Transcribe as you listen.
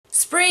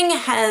Spring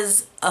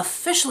has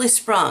officially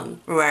sprung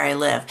where I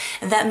live,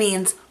 and that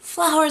means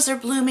flowers are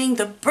blooming,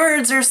 the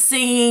birds are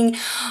singing,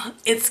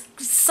 it's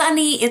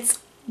sunny, it's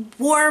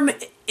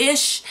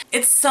warm-ish,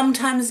 it's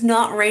sometimes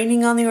not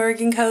raining on the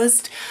Oregon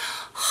coast.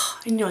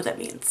 I know what that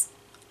means.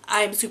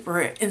 I'm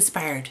super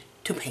inspired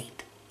to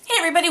paint. Hey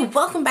everybody,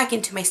 welcome back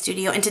into my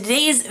studio, and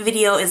today's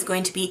video is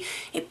going to be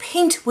a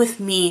paint with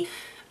me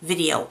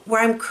video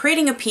where I'm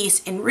creating a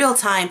piece in real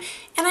time,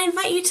 and I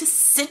invite you to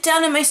sit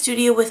down in my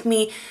studio with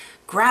me,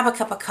 grab a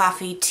cup of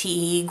coffee,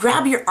 tea,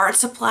 grab your art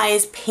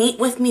supplies, paint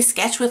with me,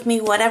 sketch with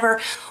me, whatever,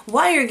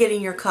 while you're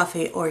getting your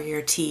coffee or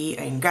your tea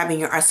and grabbing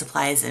your art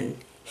supplies and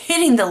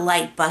hitting the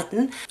like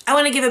button. I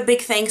want to give a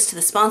big thanks to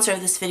the sponsor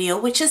of this video,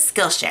 which is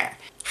Skillshare.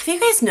 Have you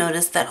guys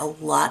noticed that a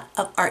lot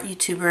of art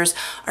YouTubers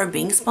are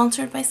being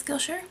sponsored by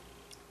Skillshare?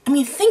 I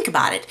mean, think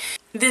about it.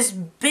 This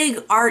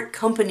big art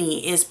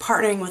company is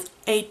partnering with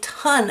a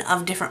ton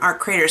of different art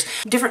creators,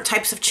 different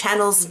types of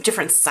channels,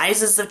 different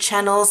sizes of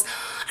channels,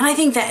 and I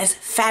think that is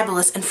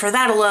fabulous, and for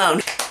that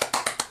alone,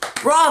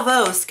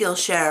 bravo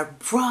Skillshare,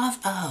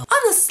 bravo. On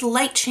the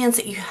slight chance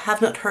that you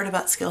have not heard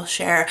about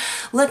Skillshare,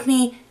 let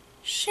me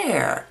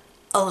share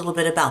a little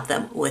bit about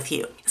them with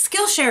you.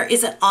 Skillshare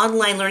is an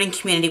online learning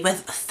community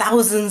with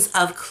thousands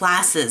of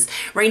classes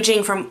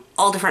ranging from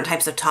all different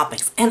types of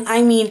topics, and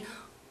I mean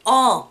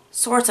all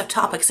sorts of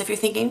topics. If you're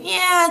thinking,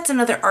 yeah, it's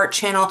another art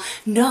channel,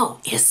 no,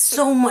 it is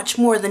so much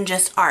more than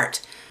just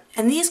art.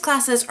 And these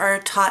classes are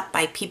taught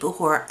by people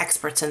who are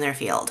experts in their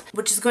field,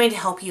 which is going to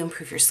help you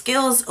improve your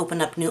skills,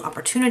 open up new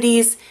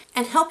opportunities,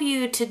 and help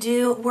you to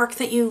do work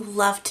that you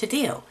love to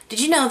do. Did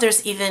you know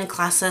there's even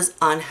classes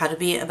on how to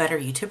be a better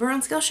YouTuber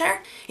on Skillshare?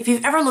 If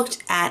you've ever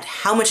looked at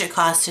how much it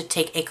costs to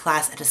take a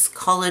class at a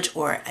college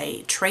or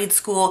a trade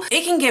school,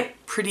 it can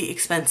get pretty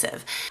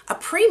expensive. A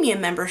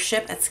premium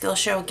membership at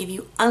Skillshare will give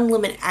you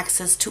unlimited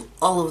access to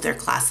all of their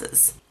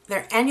classes.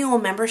 Their annual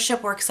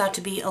membership works out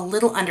to be a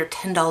little under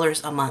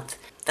 $10 a month.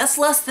 That's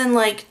less than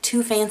like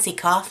 2 fancy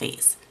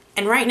coffees.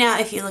 And right now,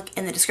 if you look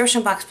in the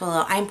description box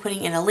below, I'm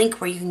putting in a link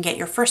where you can get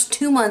your first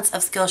 2 months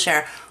of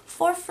Skillshare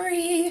for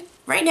free.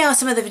 Right now,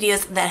 some of the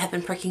videos that have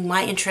been perking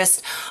my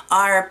interest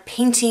are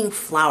painting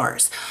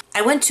flowers.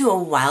 I went to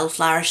a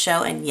wildflower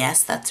show, and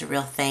yes, that's a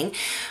real thing,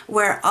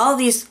 where all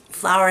these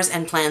flowers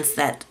and plants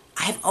that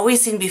I've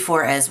always seen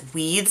before as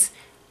weeds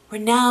were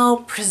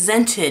now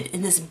presented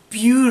in this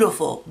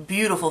beautiful,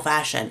 beautiful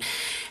fashion.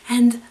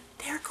 And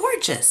they're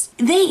gorgeous.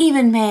 They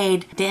even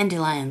made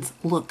dandelions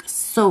look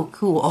so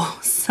cool.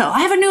 So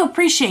I have a new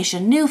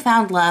appreciation,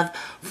 newfound love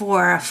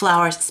for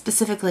flowers,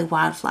 specifically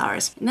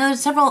wildflowers. Now there's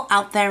several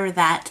out there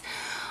that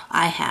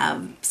I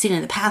have seen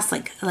in the past,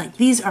 like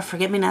these are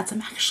forget-me-nots.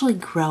 I'm actually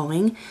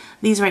growing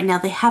these right now.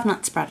 They have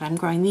not sprouted. I'm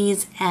growing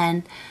these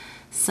and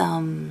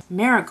some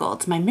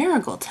marigolds. My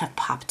marigolds have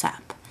popped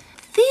up.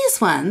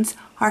 These ones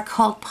are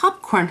called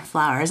popcorn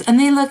flowers, and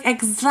they look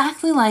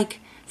exactly like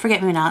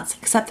forget-me-nots,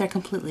 except they're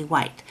completely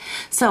white.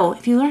 So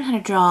if you learn how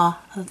to draw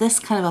this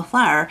kind of a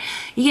flower,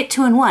 you get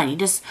 2 in 1. You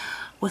just,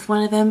 with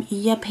one of them,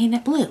 you paint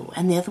it blue,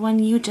 and the other one,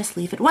 you just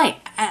leave it white.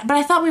 But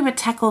I thought we would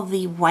tackle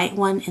the white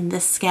one in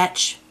this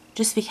sketch,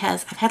 just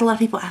because I've had a lot of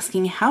people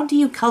asking me, how do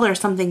you color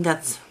something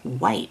that's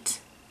white?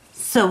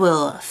 So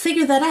we'll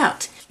figure that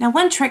out. Now,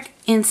 one trick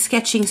in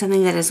sketching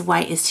something that is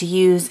white is to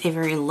use a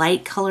very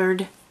light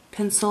colored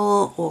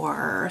pencil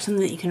or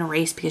something that you can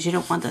erase because you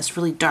don't want this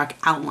really dark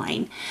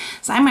outline.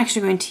 So I'm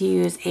actually going to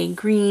use a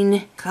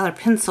green color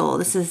pencil.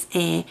 This is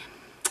a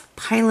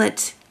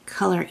Pilot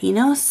Color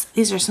Enos.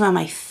 These are some of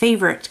my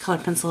favorite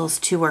colored pencils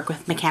to work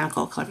with,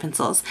 mechanical color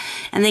pencils.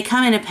 And they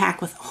come in a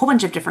pack with a whole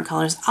bunch of different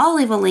colors. I'll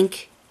leave a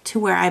link to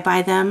where I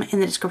buy them in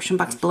the description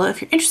box below.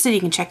 If you're interested,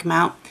 you can check them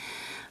out.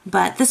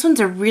 But this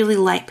one's a really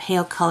light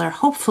pale color.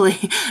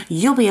 Hopefully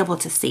you'll be able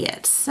to see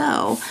it.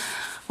 So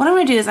what I'm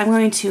going to do is I'm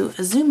going to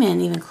zoom in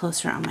even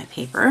closer on my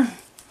paper,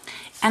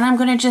 and I'm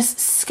going to just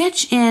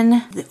sketch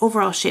in the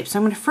overall shape. So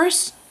I'm going to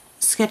first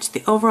sketch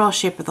the overall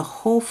shape of the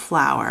whole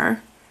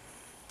flower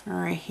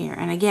right here.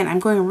 And again, I'm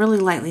going really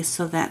lightly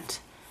so that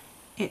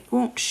it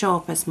won't show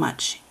up as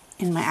much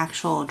in my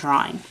actual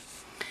drawing.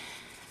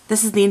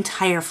 This is the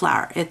entire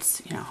flower. It's,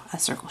 you know, a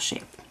circle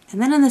shape.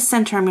 And then in the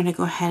center, I'm going to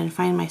go ahead and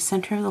find my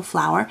center of the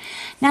flower.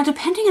 Now,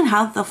 depending on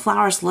how the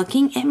flower is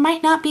looking, it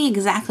might not be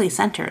exactly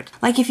centered.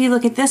 Like if you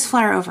look at this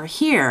flower over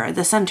here,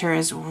 the center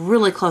is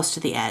really close to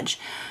the edge.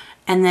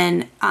 And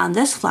then on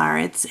this flower,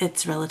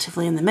 it's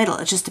relatively in the middle.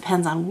 It just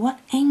depends on what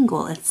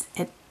angle it's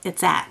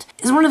at.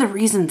 It's one of the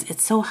reasons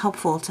it's so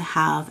helpful to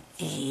have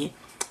a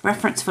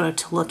reference photo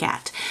to look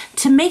at.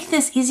 To make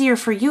this easier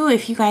for you,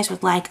 if you guys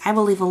would like, I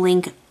will leave a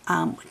link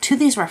to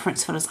these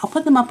reference photos. I'll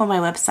put them up on my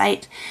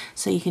website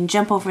so you can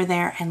jump over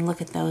there and look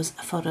at those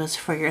photos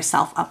for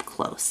yourself up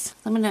close.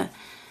 I'm going to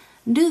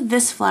do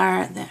this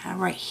flower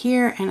right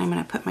here, and I'm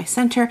going to put my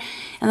center,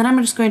 and then I'm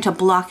just going to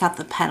block out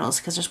the petals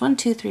because there's 1,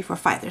 2, 3, 4,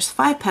 5. There's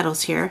 5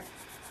 petals here,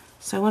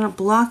 so I want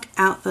to block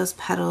out those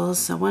petals.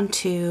 So 1,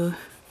 2,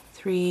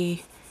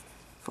 3,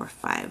 4,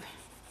 5.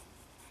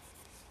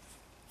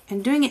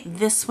 And doing it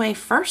this way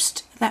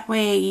first, that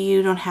way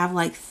you don't have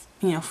like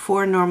you know,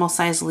 4 normal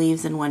sized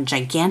leaves and 1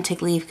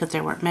 gigantic leaf because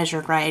they weren't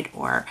measured right,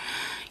 or,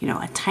 you know,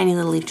 a tiny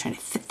little leaf trying to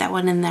fit that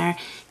one in there.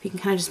 You can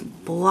kind of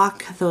just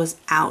block those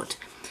out.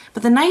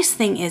 But the nice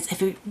thing is,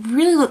 if you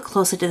really look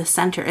closely to the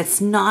center, it's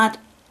not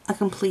a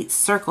complete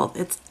circle.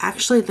 It's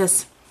actually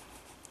this,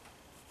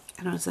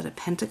 I don't know, is it a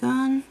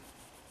pentagon?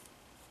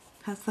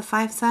 Has the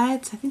 5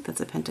 sides? I think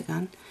that's a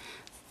pentagon.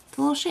 It's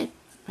a little shape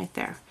right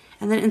there.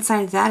 And then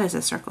inside that is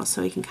a circle,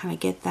 so we can kind of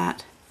get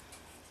that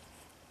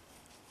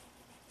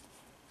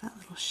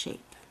little shape.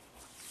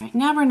 All right,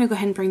 now we're going to go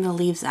ahead and bring the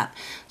leaves up.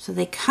 So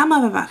they come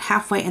up about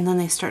halfway and then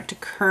they start to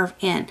curve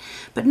in.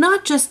 But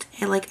not just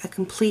like a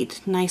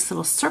complete nice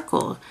little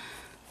circle.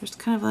 There's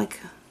kind of like,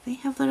 they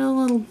have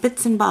little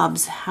bits and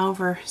bobs.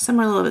 However, some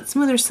are a little bit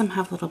smoother, some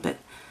have a little bit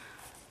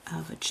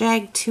of a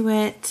jag to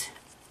it.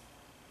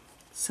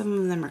 Some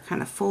of them are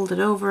kind of folded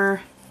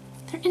over.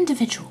 They're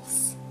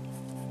individuals.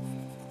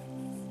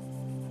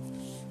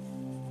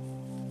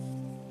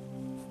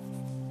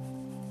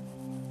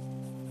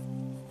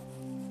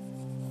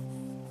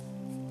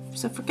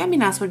 So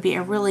forget-me-nots would be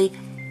a really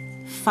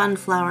fun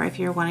flower if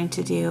you're wanting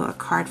to do a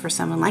card for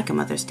someone, like a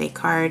Mother's Day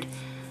card,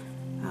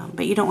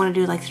 but you don't want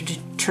to do like the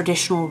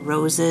traditional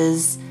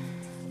roses.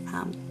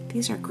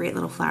 These are great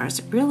little flowers.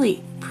 They're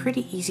really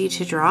pretty easy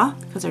to draw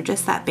because they're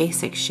just that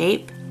basic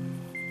shape.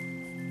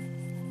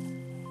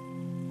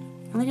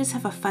 And they just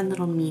have a fun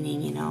little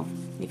meaning, you know.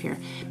 If you're,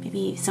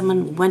 maybe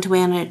someone went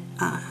away on it,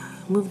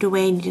 moved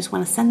away, and you just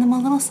want to send them a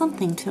little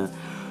something to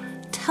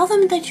tell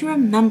them that you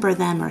remember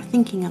them or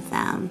thinking of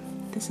them.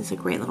 This is a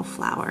great little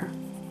flower.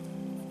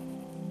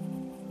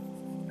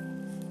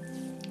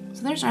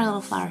 So there's our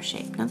little flower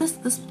shape. Now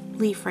this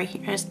leaf right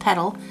here, this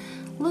petal,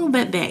 a little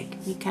bit big.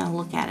 You kind of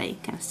look at it, you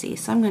kind of see.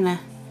 So I'm going to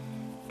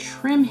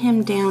trim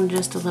him down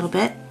just a little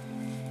bit.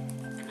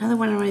 Another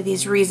one of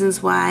these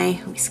reasons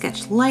why we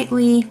sketch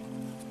lightly.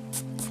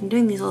 And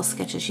doing these little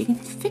sketches, you can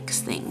fix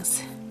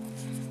things.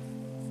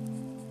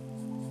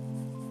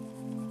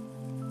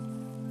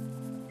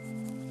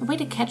 The way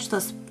to catch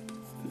those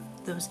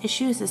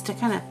issues is to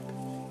kind of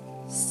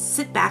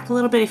sit back a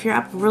little bit. If you're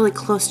up really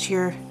close to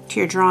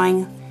your drawing,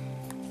 you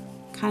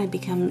kind of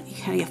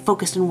get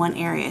focused in one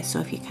area. So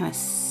if you kind of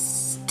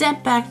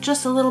step back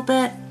just a little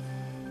bit,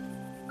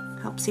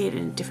 helps see it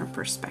in a different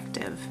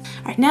perspective.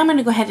 All right, now I'm going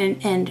to go ahead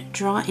and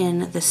draw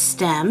in the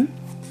stem.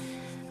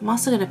 I'm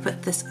also going to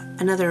put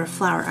another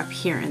flower up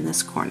here in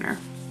this corner.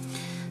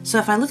 So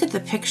if I look at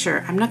the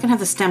picture, I'm not going to have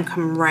the stem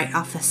come right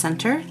off the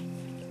center.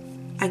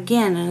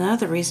 Again,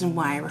 another reason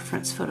why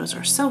reference photos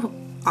are so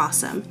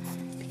awesome,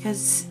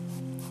 because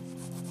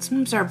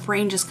sometimes our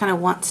brain just kind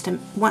of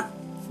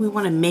we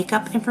want to make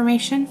up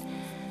information,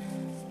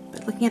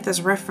 but looking at this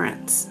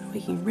reference,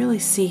 we can really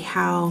see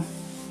how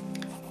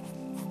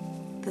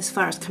this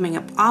flower is coming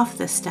up off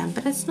the stem,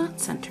 but it's not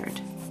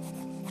centered.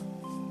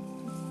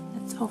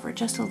 It's over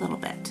just a little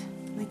bit.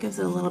 That gives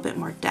it a little bit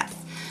more depth.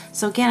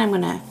 So again, I'm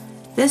going to,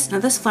 now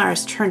this flower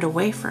is turned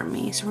away from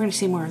me, so we're going to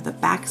see more of the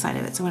back side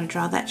of it. So I'm going to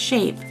draw that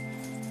shape,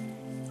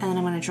 and then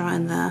I'm going to draw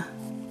in the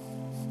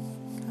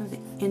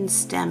end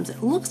stems.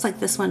 It looks like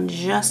this one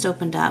just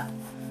opened up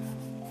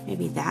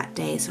maybe that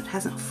day, so it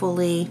hasn't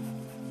fully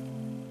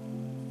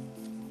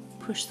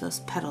pushed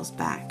those petals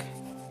back.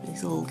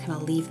 These little kind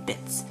of leaf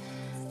bits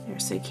there,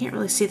 so you can't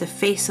really see the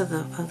face of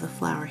the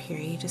flower here.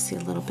 You just see a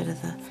little bit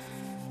of the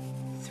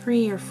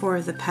 3 or 4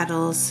 of the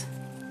petals,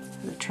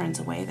 and it turns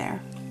away there.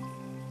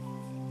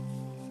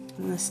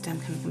 And the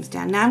stem kind of comes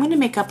down. Now I'm going to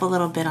make up a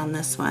little bit on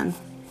this one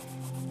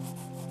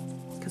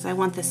because I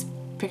want this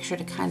picture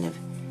to kind of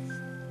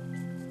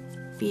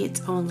be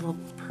its own little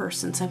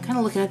person. So I'm kind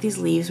of looking at these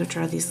leaves, which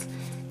are these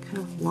kind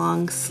of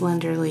long,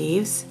 slender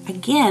leaves.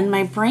 Again,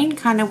 my brain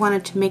kind of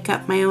wanted to make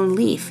up my own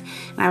leaf,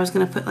 and I was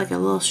going to put like a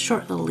little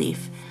short little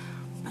leaf.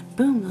 But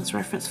boom, those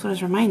reference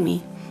photos remind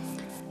me.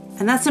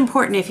 And that's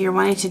important if you're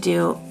wanting to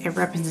do a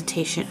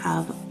representation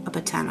of a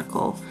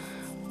botanical,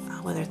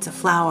 whether it's a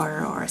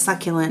flower or a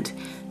succulent,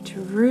 to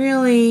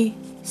really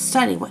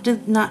study what do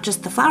not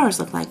just the flowers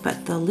look like,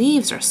 but the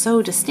leaves are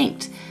so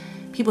distinct.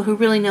 People who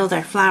really know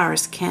their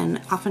flowers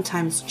can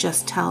oftentimes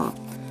just tell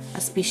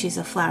a species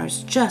of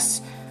flowers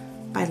just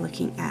by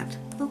looking at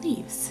the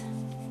leaves.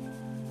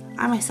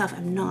 I myself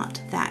am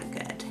not that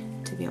good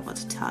to be able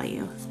to tell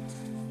you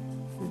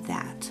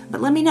that.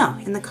 But let me know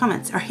in the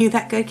comments, are you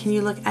that good? Can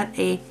you look at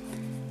a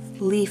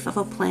leaf of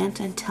a plant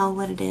and tell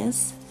what it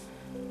is?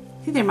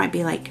 I think there might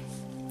be like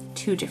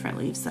 2 different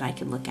leaves that I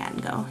can look at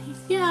and go,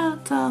 yeah,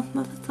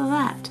 that's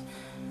that.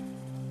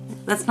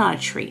 That's not a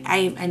tree.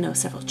 I know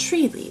several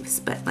tree leaves,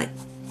 but like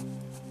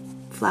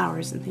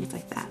flowers and things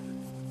like that.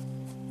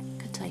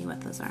 I could tell you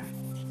what those are.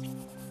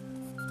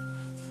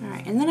 All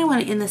right, and then I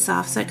want to end this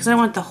off, so because I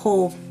want the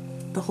whole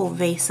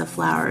vase of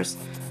flowers.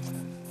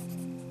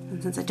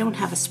 And since I don't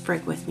have a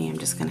sprig with me, I'm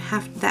just going to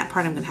have that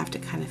part. I'm going to have to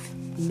kind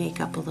of make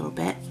up a little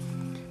bit.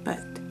 But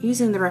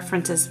using the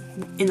references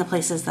in the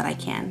places that I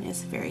can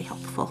is very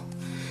helpful.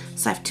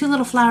 So I have 2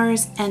 little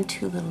flowers and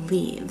 2 little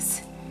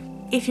leaves.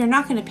 If you're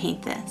not going to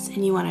paint this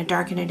and you want to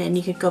darken it in,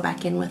 you could go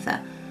back in with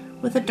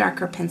with a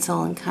darker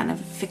pencil and kind of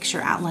fix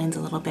your outlines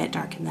a little bit,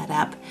 darken that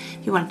up.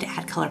 If you wanted to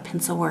add color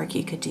pencil work,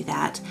 you could do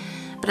that.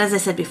 But as I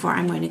said before,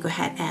 I'm going to go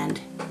ahead and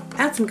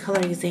add some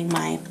color using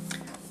my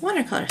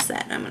watercolor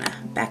set. I'm going to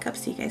back up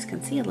so you guys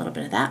can see a little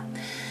bit of that.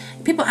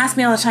 People ask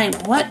me all the time,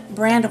 what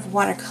brand of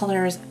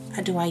watercolors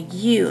do I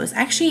use?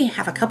 I actually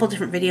have a couple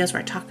different videos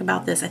where I talk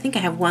about this. I think I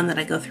have one that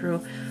I go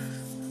through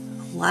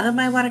a lot of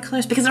my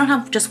watercolors because I don't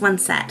have just one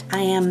set. I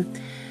am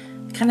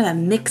kind of a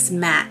mix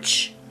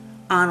match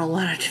on a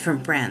lot of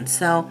different brands.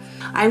 So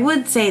I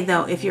would say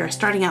though, if you're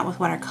starting out with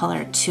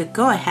watercolor, to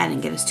go ahead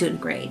and get a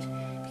student grade,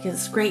 because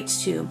it's great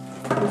to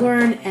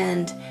learn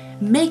and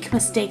make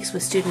mistakes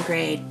with student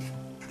grade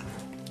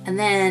and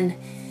then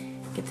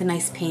get the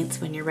nice paints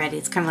when you're ready.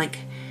 It's kind of like,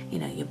 you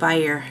know, you buy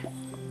your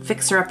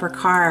fixer-upper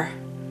car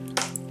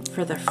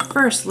for the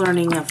first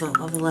learning of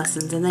the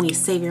lessons, and then you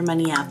save your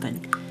money up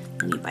and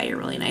then you buy a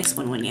really nice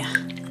one when you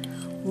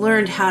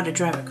learned how to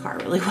drive a car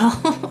really well.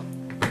 So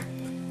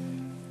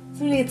I'm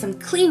gonna get some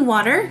clean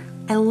water.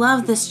 I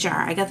love this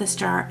jar. I got this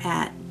jar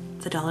at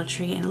the Dollar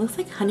Tree and it looks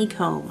like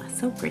honeycomb.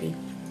 So pretty.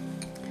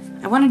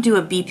 I want to do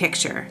a bee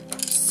picture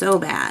so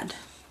bad.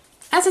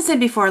 As I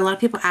said before, a lot of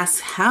people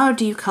ask, how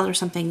do you color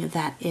something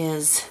that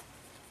is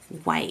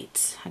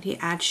white? How do you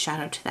add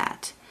shadow to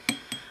that?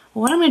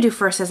 Well, what I'm going to do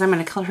first is I'm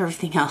going to color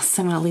everything else.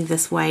 I'm going to leave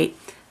this white.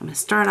 I'm going to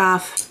start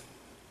off.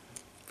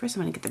 First,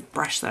 I'm going to get the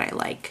brush that I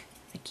like.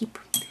 I keep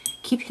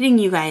hitting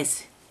you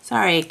guys.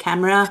 Sorry,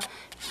 camera.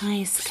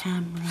 Nice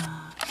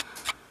camera.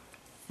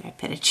 There, I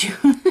petted you.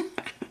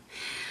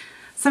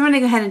 So I'm going to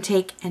go ahead and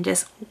take and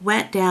just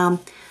wet down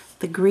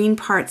the green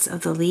parts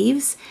of the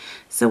leaves.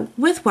 So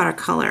with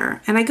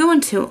watercolor, and I go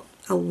into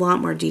a lot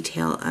more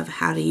detail of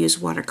how to use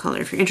watercolor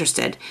if you're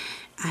interested.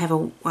 I have a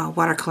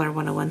Watercolor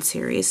 101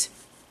 series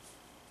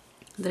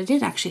that I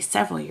did actually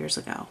several years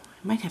ago.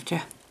 I might have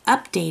to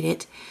update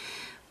it.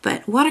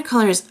 But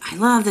watercolors, I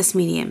love this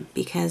medium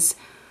because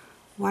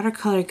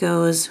watercolor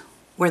goes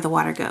where the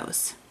water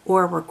goes,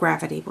 or where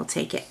gravity will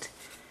take it.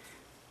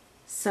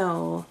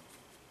 So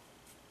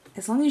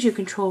as long as you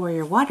control where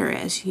your water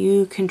is,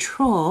 you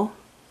control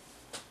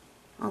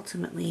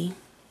ultimately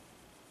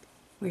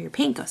where your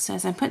paint goes. So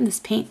as I'm putting this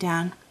paint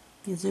down,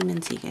 you zoom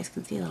in so you guys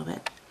can see a little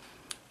bit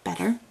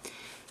better.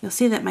 You'll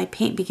see that my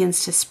paint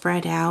begins to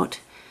spread out,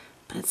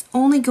 but it's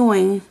only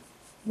going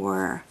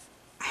where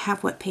I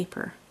have wet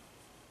paper.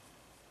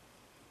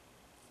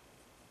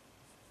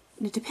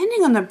 Now,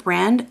 depending on the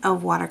brand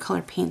of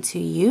watercolor paints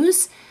you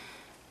use,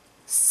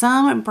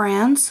 some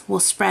brands will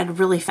spread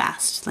really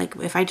fast. Like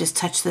if I just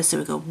touch this, it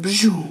would go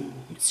boom.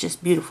 It's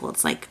just beautiful.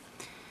 It's like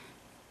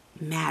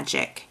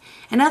magic.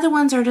 And other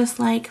ones are just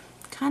like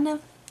kind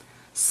of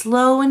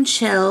slow and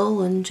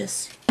chill and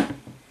just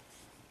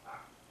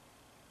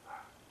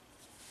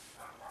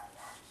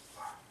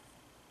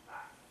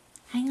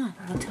hang on,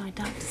 I'll tell my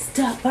dog to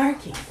stop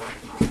barking.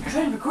 I'm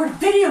trying to record a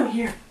video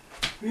here.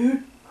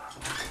 Rude.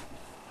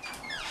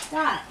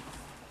 Stop.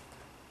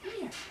 Come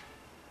here.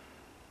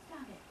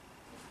 Stop it.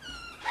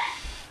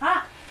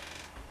 Ah.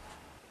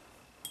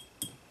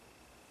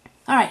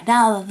 Alright,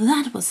 now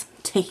that was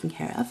taken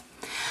care of,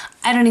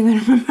 I don't even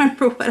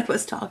remember what I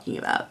was talking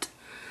about.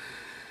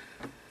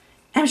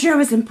 I'm sure it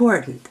was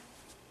important.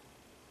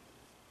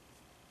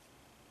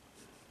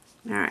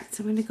 Alright,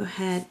 so I'm going to go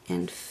ahead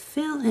and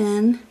fill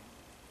in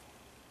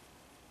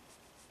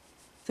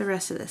the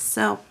rest of this.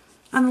 So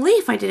on the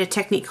leaf I did a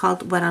technique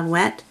called wet on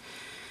wet,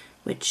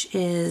 which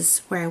is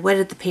where I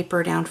wetted the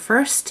paper down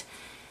first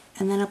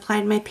and then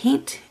applied my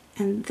paint.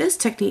 And this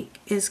technique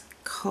is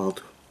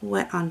called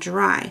wet on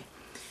dry,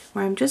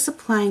 where I'm just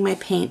applying my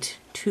paint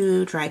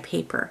to dry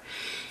paper.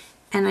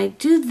 And I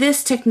do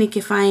this technique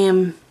if I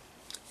am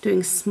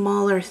doing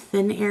smaller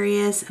thin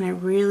areas and I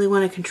really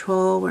want to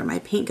control where my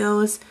paint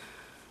goes.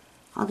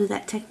 I'll do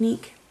that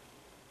technique.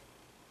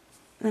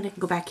 And then I can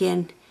go back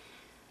in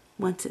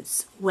once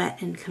it's wet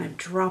and kind of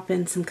drop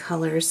in some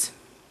colors.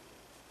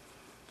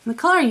 And the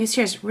color I use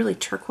here is really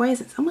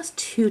turquoise. It's almost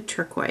too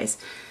turquoise.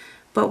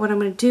 But what I'm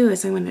going to do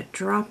is I'm going to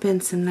drop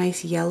in some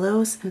nice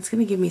yellows and it's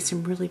going to give me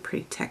some really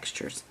pretty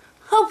textures.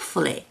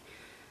 Hopefully.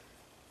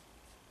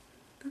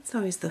 That's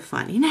always the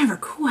fun. You never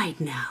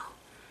quite know.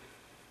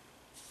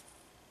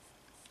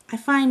 I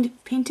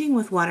find painting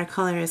with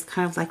watercolor is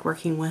kind of like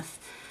working with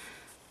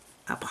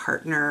a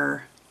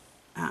partner.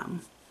 I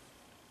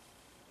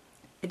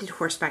did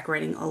horseback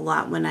riding a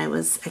lot when I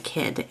was a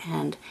kid,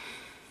 and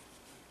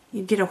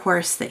you get a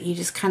horse that you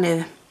just kind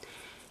of,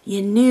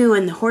 you knew,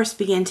 and the horse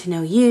began to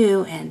know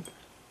you, and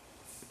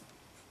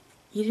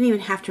you didn't even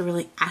have to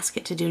really ask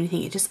it to do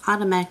anything. It just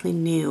automatically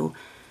knew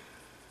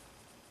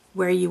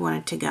where you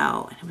wanted to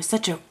go. And it was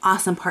such an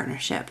awesome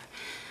partnership.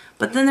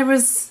 But then there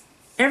was,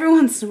 every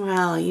once in a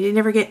while, you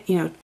never get,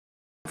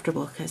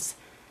 comfortable because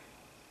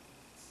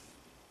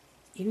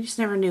you just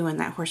never knew when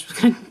that horse was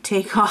going to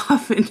take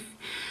off and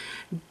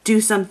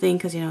do something,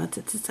 because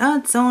it's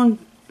its own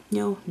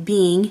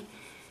being,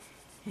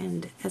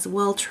 and as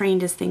well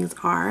trained as things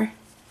are,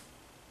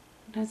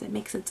 sometimes it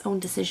makes its own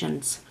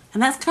decisions.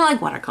 And that's kind of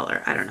like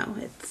watercolor. I don't know,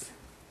 it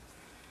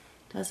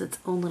does its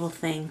own little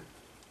thing.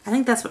 I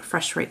think that's what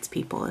frustrates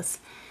people, is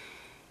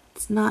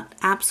it's not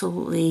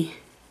absolutely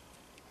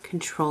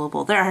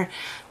controllable. There are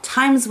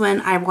times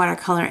when I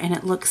watercolor and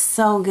it looks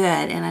so good,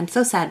 and I'm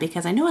so sad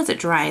because I know as it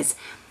dries,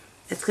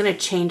 it's going to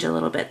change a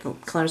little bit. The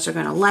colors are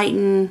going to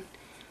lighten.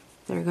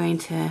 They're going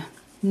to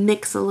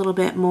mix a little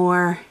bit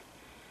more.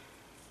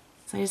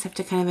 So I just have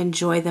to kind of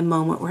enjoy the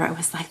moment where it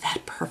was like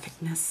that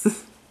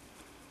perfectness.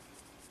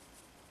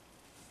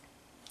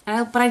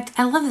 But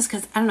I love this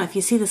because, I don't know if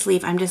you see this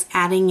leaf, I'm just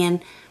adding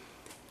in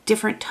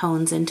different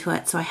tones into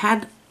it. So I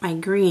had my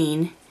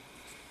green,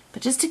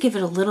 but just to give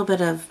it a little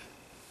bit of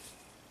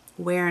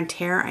wear and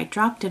tear, I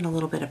dropped in a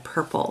little bit of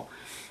purple,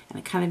 and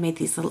it kind of made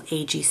these little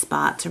agey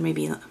spots, or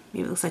maybe it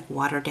looks like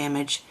water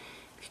damage.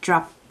 If you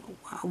drop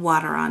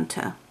water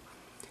onto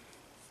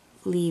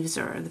leaves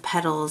or the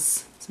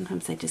petals,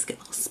 sometimes I just get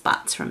little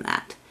spots from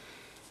that.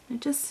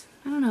 It just,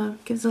 I don't know,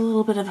 it gives a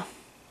little bit of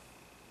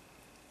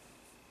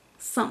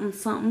something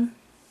something.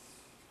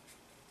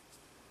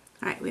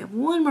 All right, we have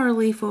one more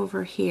leaf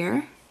over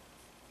here.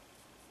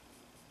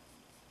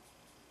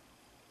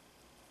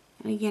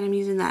 And again, I'm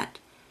using that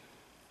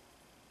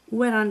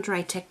wet on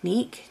dry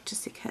technique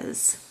just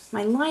because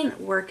my line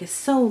work is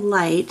so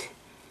light.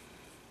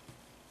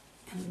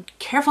 And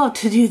careful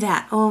to do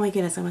that. Oh my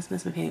goodness, I almost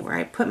missed my painting, where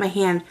I put my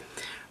hand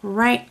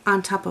right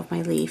on top of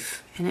my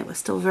leaf and it was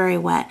still very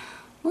wet.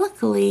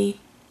 Luckily,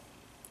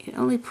 it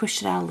only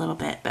pushed it out a little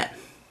bit, but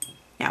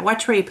yeah,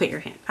 watch where you put your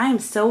hand. I am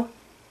so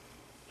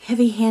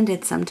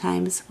heavy-handed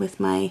sometimes with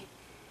my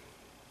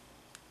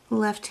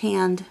left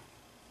hand.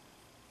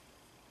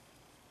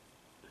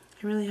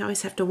 I really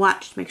always have to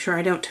watch to make sure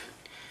I don't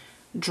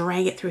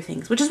drag it through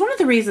things, which is one of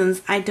the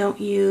reasons I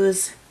don't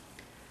use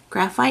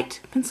graphite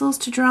pencils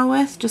to draw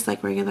with, just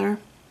like regular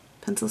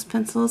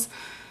pencils,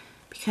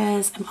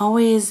 because I'm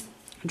always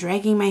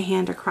dragging my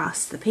hand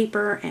across the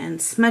paper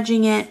and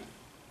smudging it.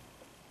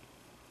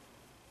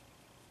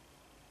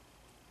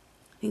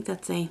 I think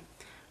that's a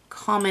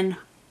common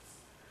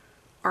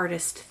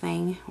artist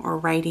thing or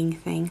writing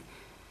thing.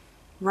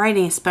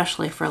 Writing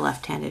especially for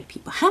left-handed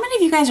people. How many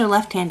of you guys are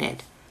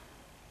left-handed?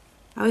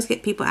 I always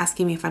get people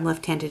asking me if I'm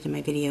left-handed in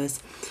my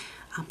videos,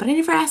 but I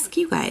never ask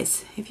you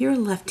guys if you're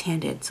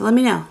left-handed. So let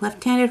me know,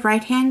 left-handed,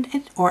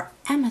 right-handed, or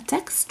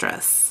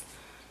ambidextrous.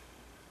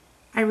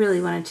 I really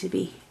wanted to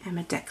be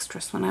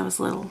ambidextrous when I was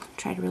little.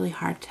 Tried really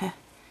hard to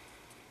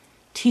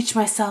teach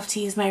myself to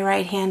use my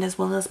right hand as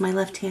well as my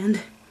left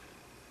hand.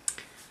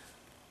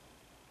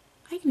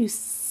 I can do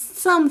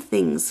some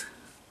things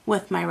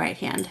with my right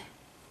hand.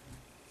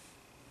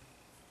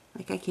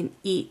 Like I can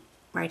eat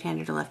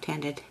right-handed or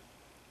left-handed.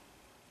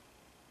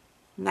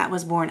 That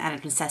was born out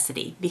of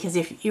necessity, because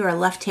if you are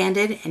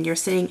left-handed and you're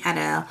sitting at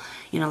a,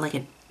 like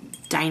a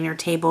diner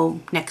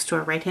table next to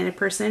a right-handed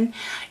person,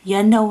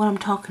 you know what I'm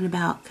talking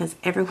about, because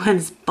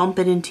everyone's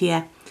bumping into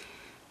you.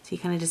 So you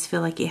kind of just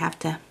feel like you have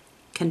to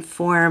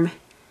conform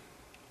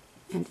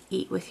and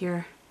eat with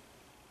your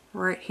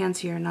right hand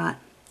so you're not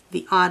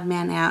the odd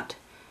man out.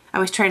 I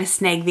always try to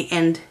snag the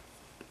end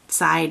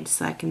side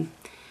so I can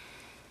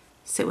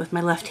sit with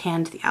my left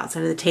hand to the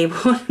outside of the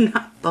table and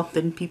not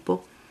bumping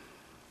people.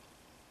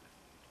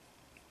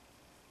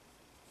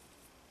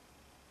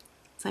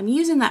 So I'm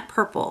using that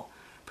purple.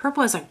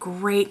 Purple is a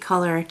great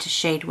color to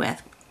shade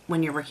with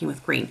when you're working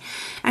with green.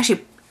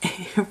 Actually,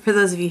 for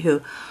those of you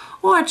who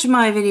watch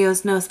my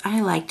videos knows I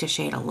like to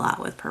shade a lot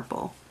with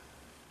purple.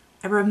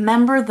 I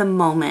remember the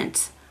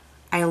moment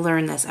I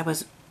learned this. It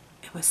was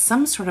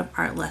some sort of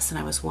art lesson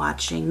I was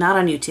watching, not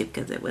on YouTube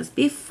because it was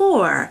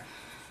before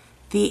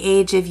the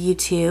age of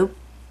YouTube.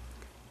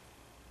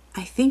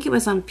 I think it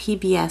was on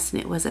PBS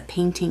and it was a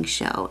painting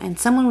show, and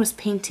someone was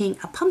painting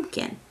a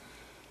pumpkin,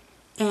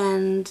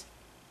 and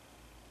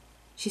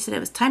she said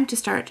it was time to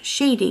start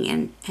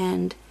shading,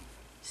 and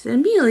she said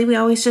immediately we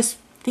always just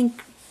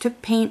think to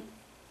paint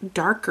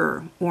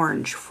darker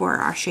orange for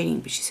our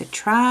shading, but she said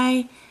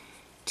try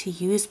to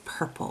use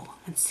purple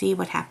and see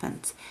what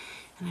happens.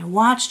 And I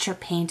watched her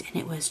paint, and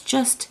it was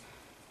just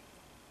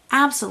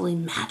absolutely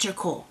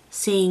magical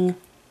seeing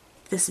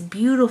this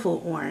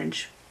beautiful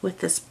orange with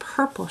this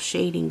purple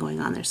shading going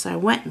on there. So I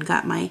went and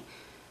got my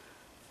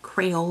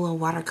Crayola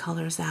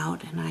watercolors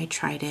out and I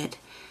tried it.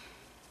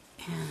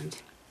 And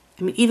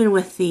I mean, even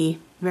with the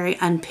very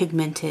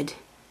unpigmented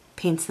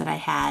paints that I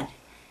had,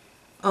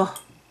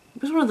 oh,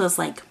 it was one of those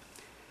like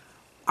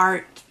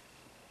art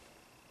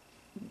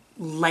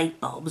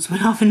light bulbs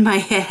went off in my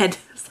head.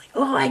 I was like,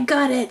 oh, I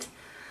got it.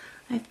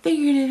 I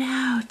figured it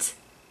out.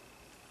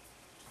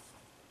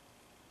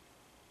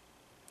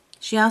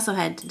 She also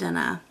had done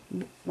a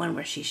one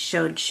where she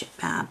showed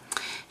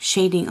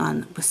shading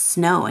on with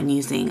snow and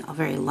using a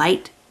very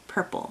light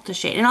purple to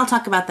shade. And I'll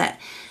talk about that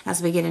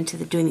as we get into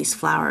doing these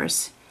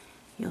flowers.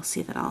 You'll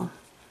see that I'll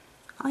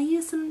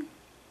use some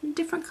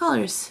different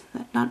colors,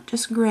 not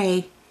just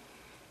gray,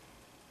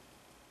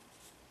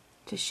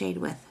 to shade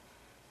with.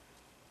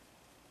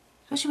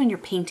 Especially when you're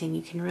painting,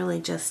 you can really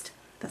just,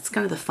 that's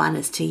kind of the fun,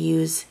 is to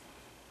use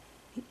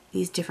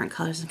these different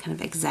colors and kind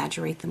of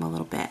exaggerate them a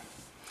little bit.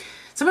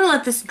 So I'm going to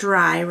let this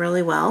dry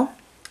really well.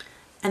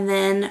 And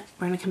then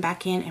we're gonna come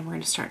back in and we're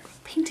gonna start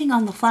painting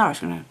on the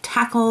flowers. We're gonna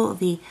tackle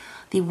the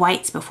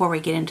whites before we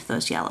get into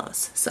those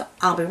yellows. So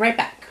I'll be right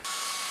back.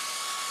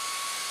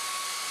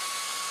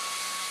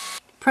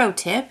 Pro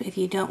tip, if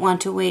you don't want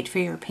to wait for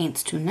your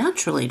paints to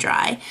naturally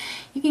dry,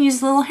 you can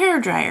use a little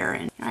hair dryer.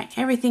 And all right,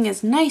 everything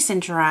is nice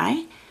and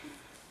dry.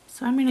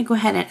 So I'm gonna go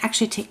ahead and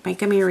actually take my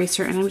gummy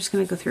eraser and I'm just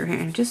gonna go through here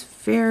and just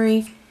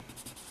very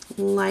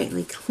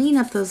lightly clean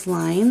up those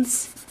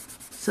lines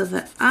so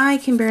that I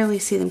can barely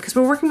see them, because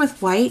we're working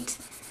with white.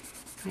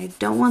 I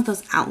don't want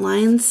those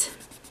outlines.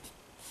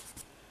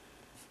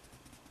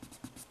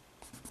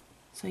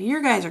 So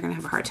your guys are gonna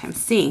have a hard time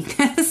seeing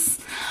this,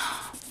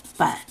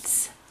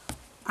 but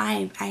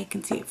I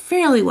can see it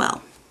fairly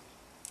well.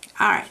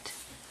 All right.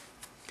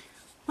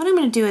 What I'm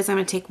going to do is I'm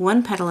going to take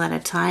one petal at a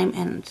time,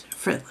 and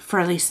for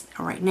at least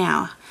right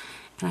now,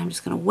 and I'm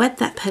just going to wet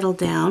that petal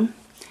down.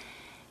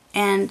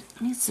 And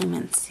let me zoom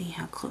in and see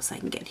how close I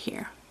can get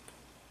here,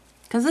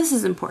 because this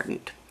is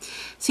important.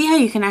 See how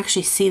you can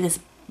actually see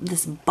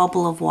this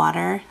bubble of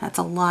water? That's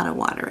a lot of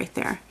water right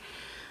there.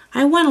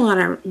 I want a lot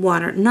of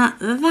water, not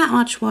that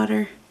much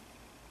water,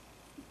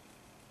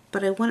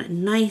 but I want it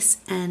nice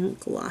and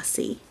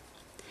glossy.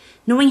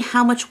 Knowing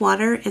how much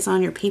water is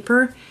on your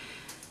paper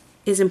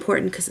is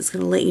important, because it's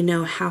going to let you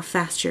know how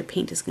fast your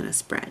paint is going to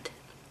spread.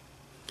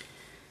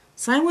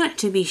 So I want it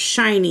to be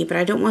shiny, but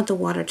I don't want the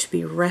water to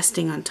be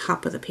resting on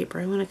top of the paper.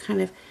 I want to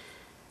kind of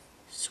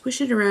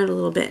swish it around a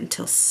little bit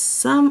until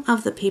some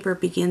of the paper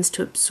begins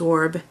to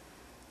absorb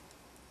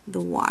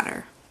the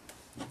water.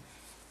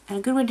 And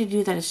a good way to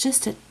do that is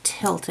just to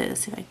tilt it.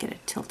 Let's see if I get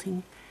it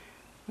tilting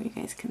where you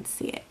guys can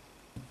see it.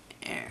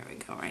 There we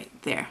go, right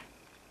there.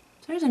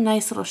 So there's a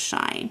nice little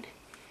shine.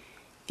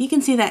 If you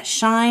can see that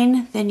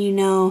shine, then you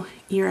know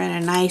you're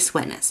at a nice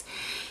wetness.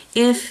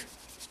 If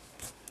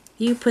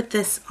you put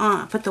this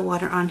on, put the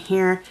water on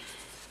here,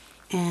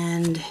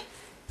 and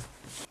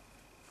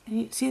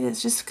you see that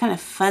it's just kind of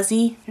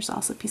fuzzy. There's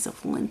also a piece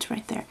of lint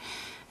right there.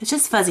 It's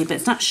just fuzzy, but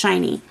it's not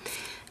shiny.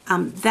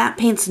 That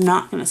paint's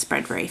not going to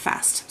spread very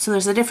fast. So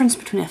there's a difference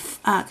between a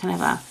kind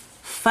of a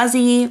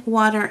fuzzy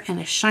water and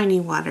a shiny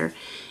water,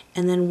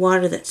 and then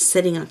water that's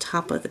sitting on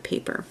top of the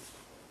paper.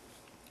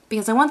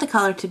 Because I want the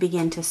color to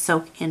begin to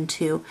soak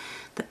into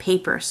the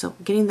paper. So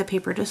getting the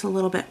paper just a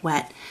little bit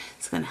wet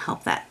is going to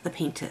help the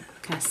paint to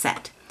kind of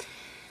set.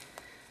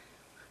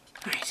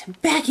 All right, I'm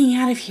backing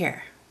out of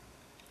here.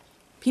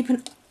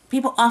 People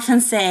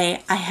often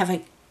say I have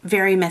a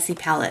very messy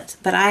palette,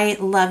 but I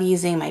love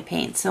using my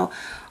paint. So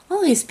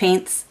all these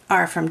paints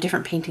are from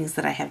different paintings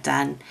that I have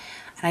done.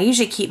 And I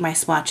usually keep my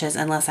swatches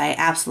unless I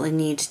absolutely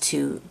need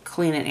to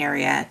clean an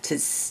area to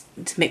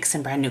mix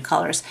some brand new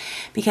colors,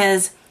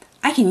 because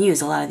I can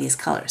use a lot of these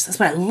colors. That's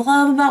what I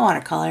love about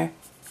watercolor.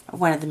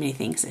 One of the many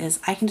things is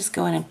I can just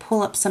go in and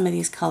pull up some of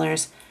these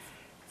colors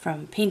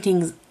from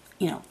paintings,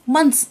 you know,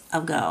 months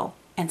ago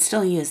and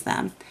still use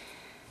them.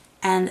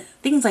 And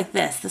things like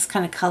this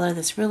kind of color,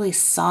 this really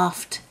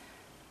soft,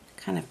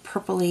 kind of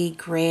purpley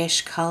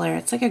grayish color.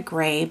 It's like a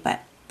gray,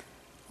 but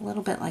a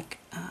little bit like,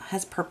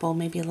 has purple,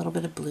 maybe a little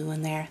bit of blue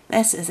in there.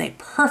 This is a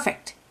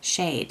perfect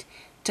shade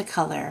to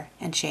color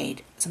and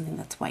shade something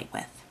that's white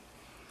with.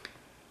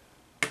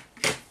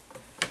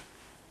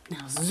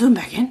 Now zoom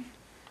back in.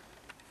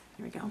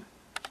 Here we go.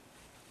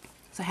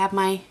 So I have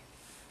my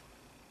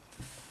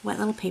wet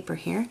little paper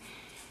here.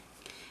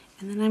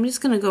 And then I'm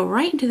just going to go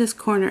right into this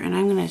corner and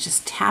I'm going to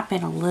just tap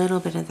in a little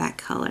bit of that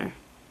color.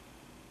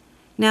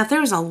 Now if there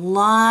was a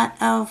lot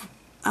of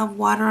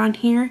water on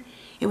here,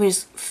 it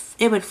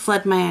would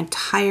flood my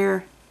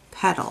entire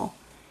petal.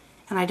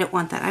 And I don't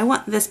want that. I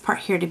want this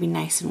part here to be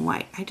nice and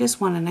white. I just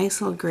want a nice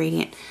little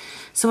gradient.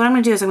 So what I'm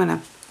going to do is I'm going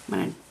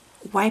to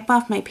wipe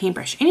off my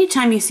paintbrush.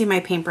 Anytime you see my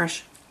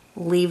paintbrush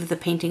leave the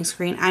painting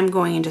screen, I'm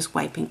going and just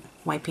wiping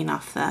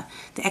off the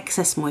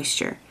excess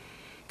moisture,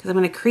 because I'm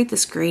going to create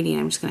this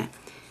gradient. I'm just going to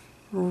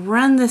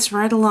run this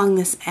right along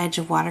this edge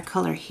of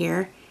watercolor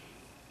here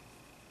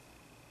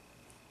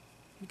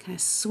and kind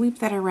of sweep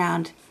that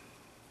around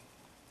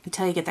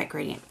until you get that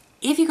gradient.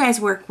 If you guys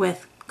work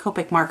with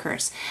Copic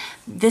markers,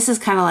 this is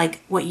kind of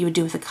like what you would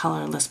do with a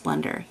colorless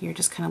blender. You're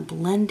just kind of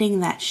blending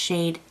that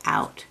shade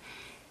out,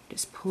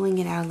 just pulling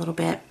it out a little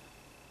bit.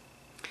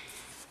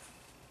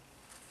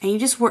 And you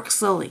just work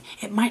slowly.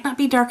 It might not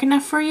be dark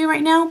enough for you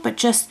right now, but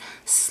just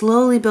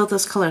slowly build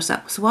those colors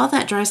up. So while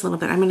that dries a little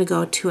bit, I'm going to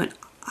go to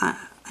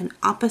an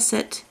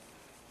opposite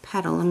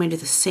petal. I'm going to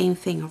do the same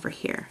thing over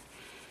here.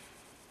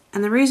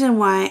 And the reason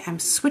why I'm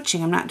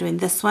switching, I'm not doing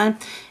this one,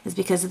 is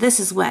because this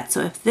is wet.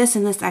 So if this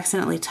and this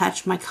accidentally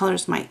touch, my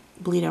colors might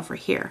bleed over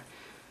here.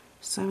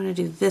 So I'm going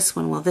to do this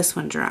one while this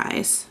one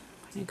dries.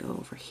 I'm going to go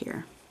over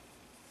here.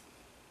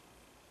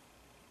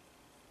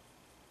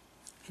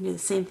 And do the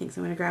same thing. So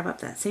I'm going to grab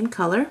up that same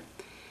color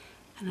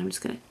and I'm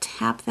just going to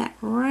tap that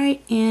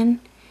right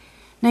in.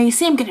 Now you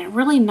see I'm getting a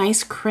really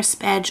nice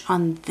crisp edge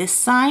on this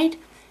side,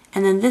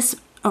 and then this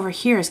over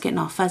here is getting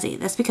all fuzzy.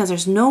 That's because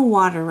there's no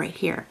water right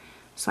here.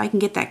 So I can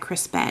get that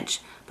crisp edge.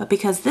 But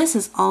because this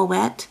is all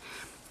wet,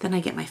 then I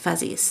get my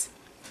fuzzies,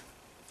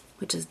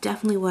 which is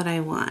definitely what I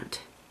want.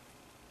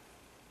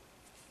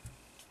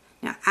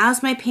 Now,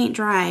 as my paint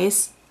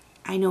dries,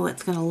 I know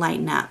it's going to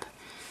lighten up.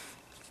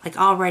 Like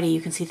already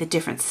you can see the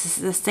difference. This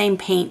is the same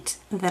paint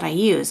that I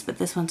use, but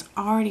this one's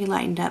already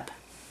lightened up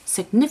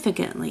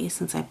significantly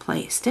since I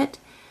placed it.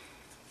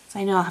 So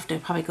I know I'll have to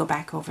probably go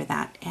back over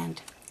that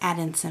and add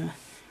in some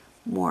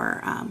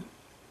more,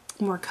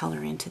 more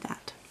color into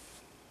that.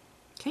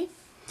 Okay,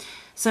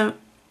 so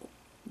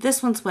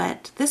this one's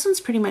wet. This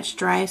one's pretty much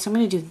dry, so I'm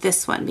going to do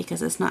this one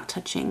because it's not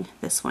touching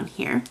this one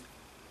here.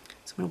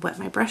 So I'm going to wet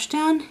my brush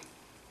down,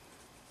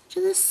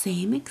 do the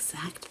same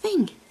exact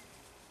thing.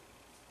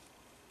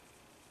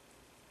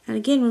 And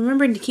again,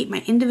 remembering to keep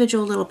my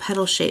individual little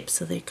petal shapes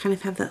so they kind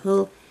of have that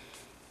little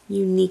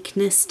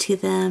uniqueness to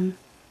them.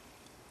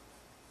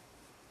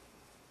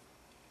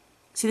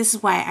 See, this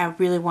is why I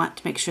really want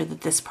to make sure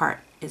that this part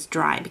is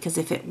dry, because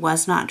if it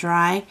was not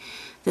dry,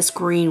 this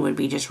green would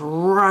be just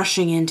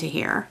rushing into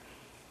here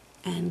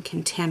and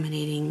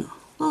contaminating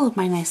all of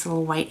my nice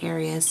little white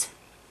areas.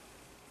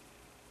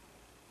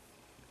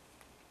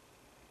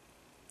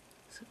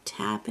 So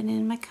tapping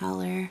in my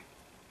color.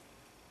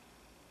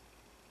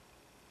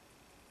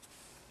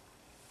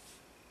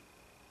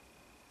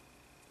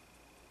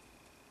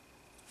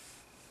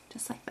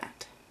 Just like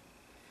that.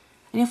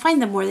 And you'll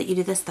find the more that you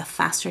do this, the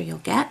faster you'll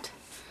get.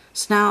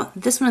 So now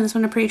this one and this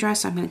one are pretty dry,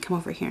 so I'm going to come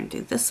over here and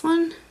do this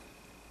one.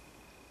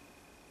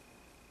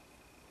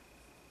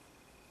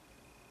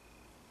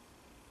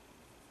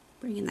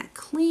 Bringing that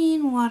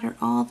clean water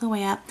all the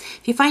way up.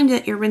 If you find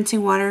that your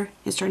rinsing water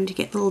is starting to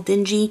get a little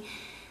dingy,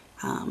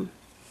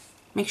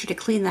 make sure to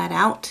clean that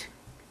out,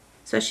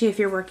 especially if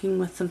you're working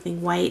with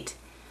something white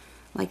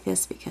like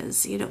this,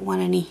 because you don't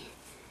want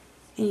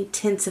any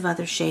tints of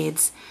other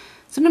shades.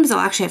 Sometimes I'll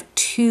actually have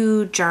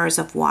 2 jars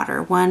of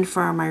water, one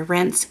for my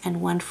rinse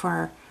and one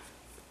for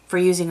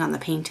using on the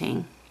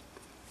painting.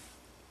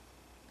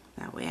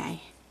 That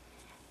way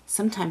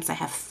sometimes I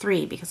have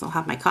 3 because I'll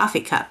have my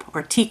coffee cup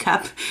or tea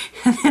cup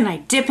and then I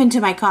dip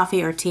into my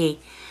coffee or tea.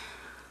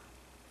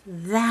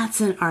 That's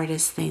an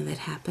artist thing that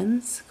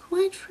happens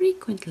quite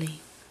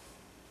frequently.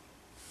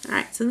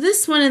 Alright, so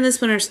this one and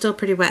this one are still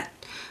pretty wet.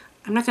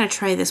 I'm not going to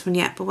try this one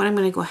yet, but what I'm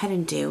going to go ahead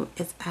and do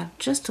is add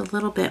just a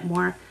little bit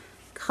more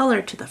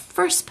color to the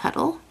first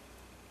petal,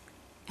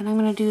 and I'm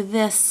going to do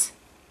this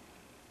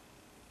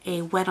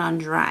a wet on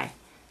dry.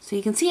 So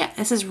you can see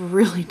this is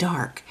really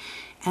dark,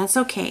 and it's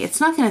okay. It's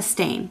not going to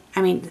stain.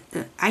 I mean,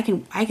 I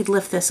could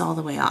lift this all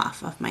the way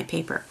off of my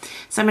paper.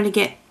 So I'm going to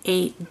get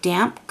a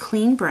damp,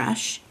 clean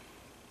brush,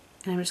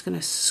 and I'm just going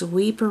to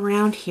sweep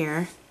around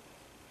here.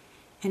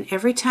 And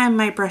every time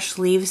my brush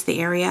leaves the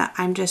area,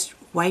 I'm just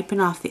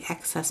wiping off the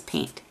excess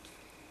paint.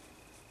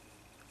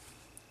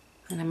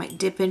 And I might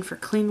dip in for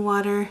clean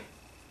water.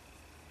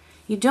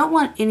 You don't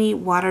want any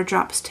water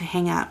drops to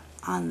hang out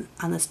on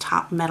this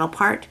top metal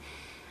part,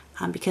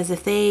 because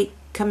if they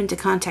come into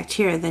contact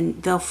here, then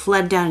they'll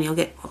flood down and you'll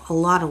get a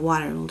lot of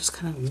water. It'll just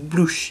kind of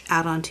whoosh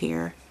out onto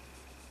your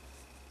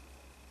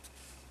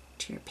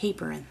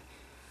paper, and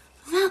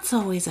that's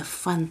always a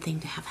fun thing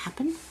to have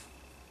happen.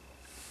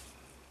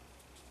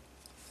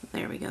 So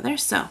there we go there.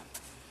 So,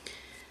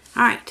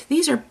 all right,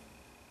 these are,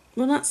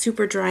 well, not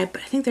super dry,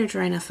 but I think they're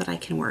dry enough that I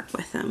can work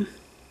with them.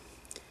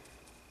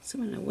 So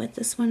I'm going to wet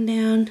this one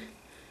down.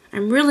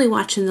 I'm really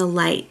watching the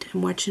light.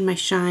 I'm watching my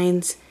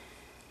shines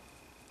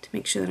to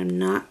make sure that I'm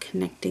not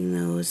connecting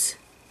those.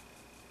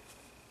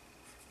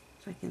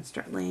 So I can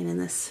start laying in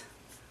this.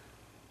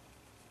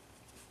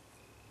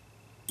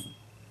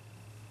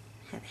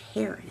 Had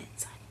hair in it.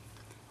 So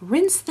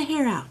rinse the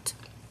hair out.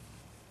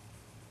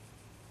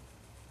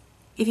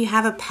 If you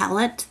have a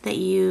palette that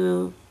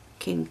you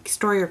can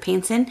store your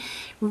paints in,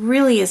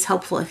 really is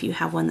helpful if you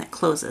have one that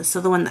closes.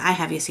 So the one that I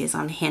have, you see, is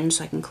on hinge,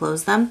 so I can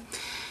close them,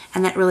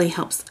 and that really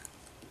helps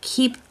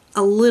keep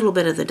a little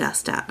bit of the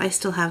dust out. I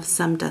still have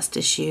some dust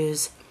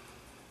issues,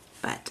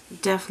 but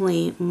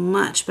definitely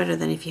much better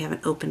than if you have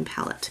an open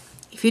palette.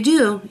 If you do,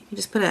 you can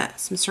just put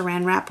some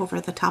saran wrap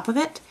over the top of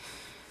it,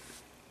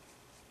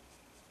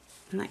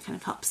 and that kind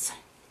of helps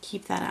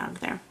keep that out of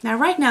there. Now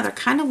right now they're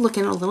kind of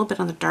looking a little bit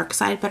on the dark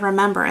side, but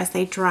remember, as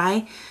they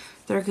dry,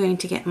 they're going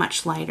to get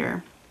much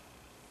lighter.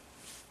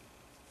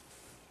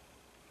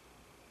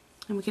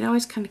 And we can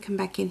always kind of come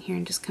back in here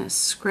and just kind of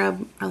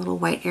scrub our little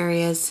white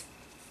areas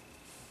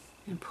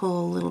and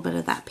pull a little bit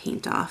of that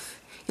paint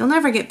off. You'll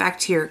never get back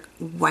to your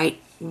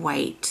white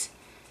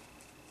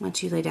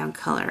once you lay down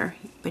color,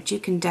 but you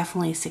can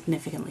definitely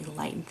significantly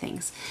lighten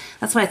things.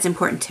 That's why it's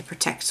important to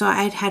protect. So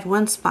I'd had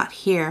one spot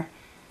here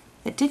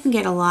that didn't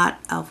get a lot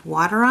of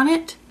water on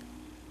it,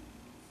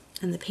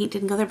 and the paint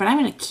didn't go there, but I'm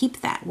going to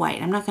keep that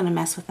white. I'm not going to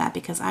mess with that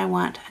because I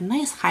want a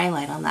nice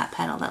highlight on that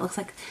petal. That looks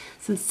like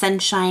some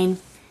sunshine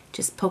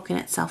just poking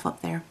itself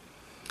up there.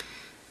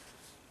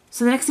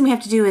 So the next thing we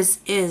have to do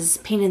is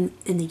paint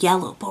in the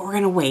yellow, but we're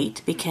going to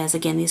wait because,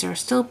 again, these are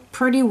still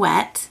pretty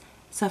wet.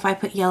 So if I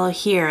put yellow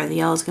here, the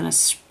yellow is going to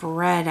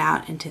spread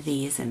out into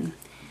these, and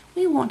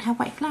we won't have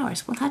white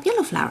flowers. We'll have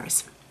yellow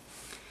flowers.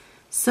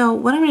 So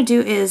what I'm going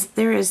to do is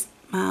there's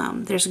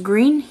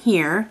green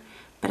here,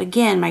 but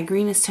again, my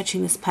green is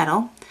touching this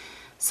petal.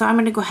 So I'm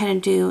going to go ahead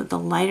and do the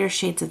lighter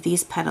shades of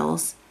these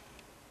petals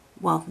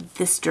while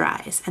this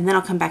dries, and then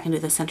I'll come back and do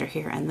the center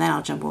here, and then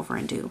I'll jump over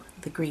and do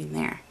the green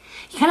there.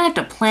 You kind of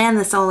have to plan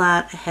this all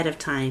out ahead of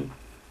time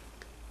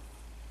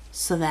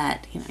so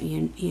that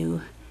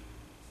you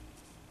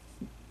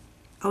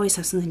always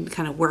have something to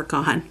kind of work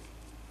on.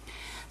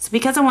 So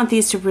because I want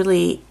these to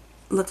really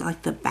look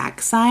like the back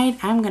side,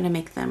 I'm going to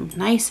make them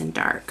nice and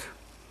dark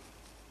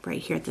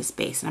right here at this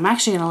base. And I'm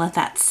actually going to let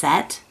that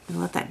set and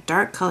let that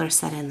dark color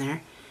set in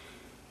there,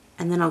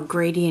 and then I'll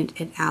gradient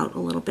it out a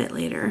little bit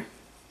later.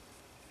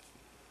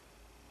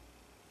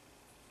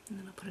 And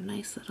then I'll put a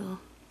nice little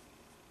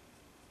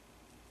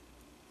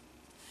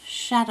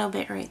shadow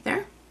bit right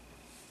there.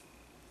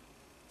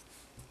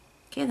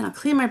 Okay, then I'll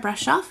clean my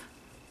brush off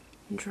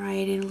and dry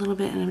it in a little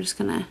bit, and I'm just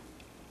gonna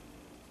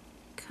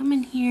come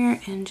in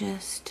here and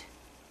just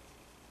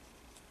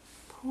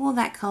pull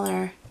that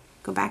color,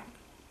 go back,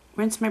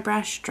 rinse my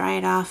brush, dry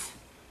it off,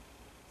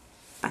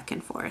 back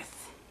and forth.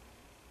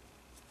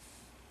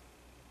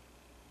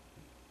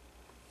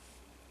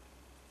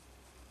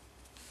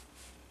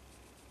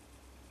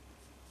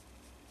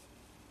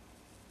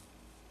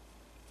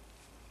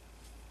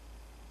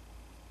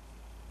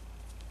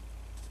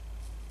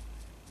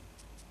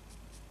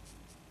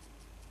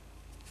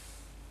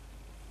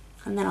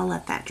 And then I'll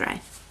let that dry.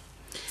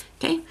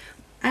 Okay,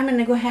 I'm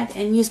gonna go ahead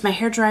and use my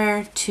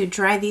hairdryer to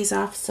dry these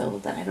off so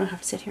that I don't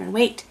have to sit here and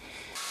wait.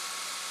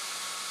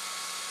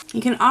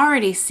 You can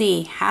already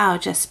see how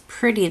just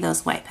pretty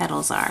those white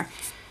petals are.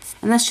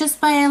 And that's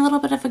just by a little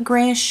bit of a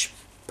grayish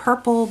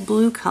purple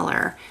blue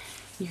color.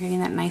 You're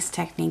getting that nice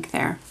technique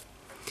there.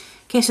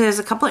 Okay, so there's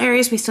a couple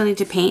areas we still need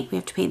to paint. We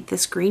have to paint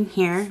this green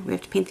here. We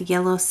have to paint the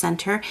yellow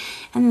center.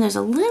 And then there's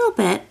a little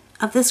bit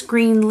of this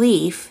green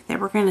leaf that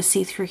we're going to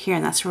see through here,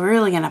 and that's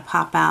really going to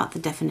pop out the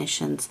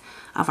definitions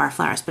of our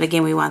flowers. But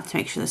again, we want to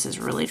make sure this is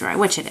really dry,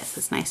 which it is.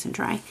 It's nice and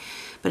dry.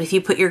 But if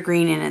you put your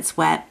green in, it's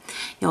wet,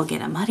 you'll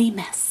get a muddy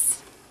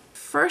mess.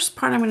 First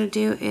part I'm going to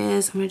do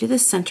is I'm going to do the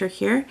center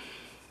here,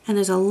 and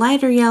there's a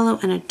lighter yellow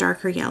and a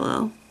darker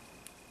yellow.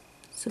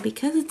 So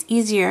because it's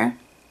easier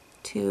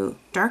to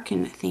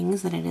darken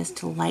things than it is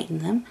to lighten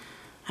them,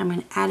 I'm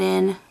going to add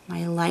in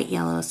my light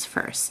yellows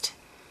first.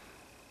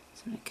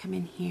 So I'm going to come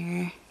in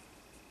here,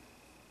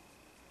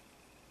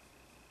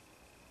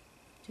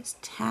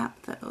 just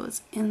tap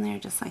those in there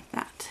just like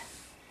that.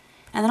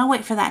 And then I'll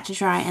wait for that to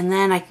dry, and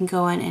then I can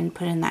go in and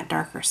put in that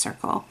darker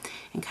circle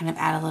and kind of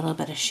add a little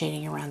bit of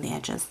shading around the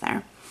edges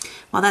there.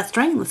 While that's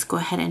drying, let's go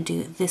ahead and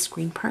do this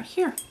green part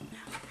here.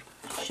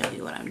 I'll show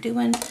you what I'm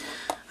doing.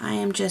 I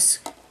am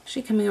just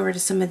actually coming over to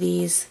some of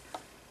these.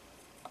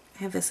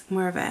 I have this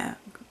more of a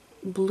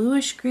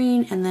bluish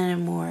green and then a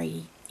more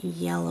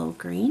yellow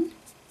green.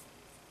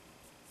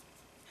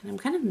 And I'm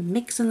kind of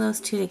mixing those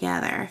two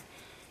together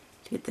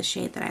to get the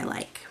shade that I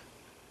like.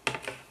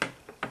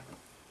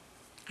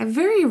 I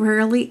very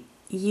rarely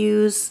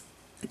use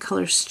the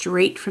color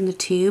straight from the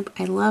tube.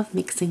 I love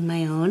mixing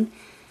my own.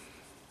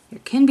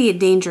 There can be a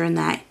danger in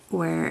that,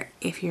 where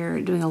if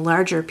you're doing a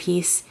larger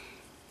piece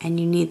and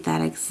you need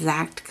that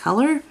exact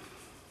color,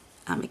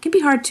 it can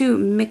be hard to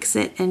mix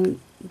it and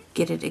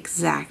get it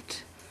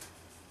exact.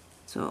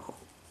 So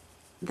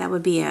that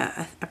would be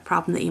a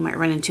problem that you might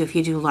run into if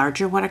you do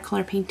larger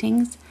watercolor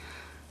paintings.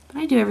 But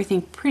I do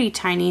everything pretty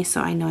tiny, so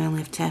I know I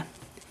only have to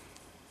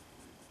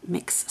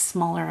mix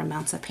smaller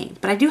amounts of paint.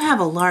 But I do have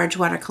a large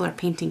watercolor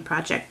painting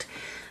project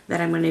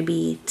that I'm going to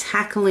be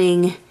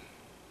tackling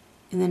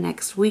in the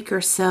next week or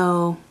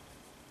so.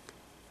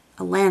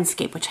 A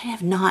landscape, which I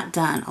have not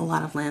done a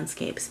lot of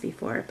landscapes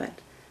before, but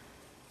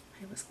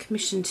I was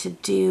commissioned to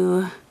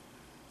do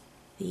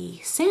the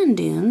sand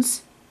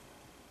dunes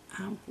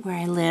where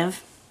I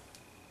live.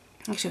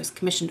 Actually, I was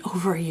commissioned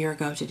over a year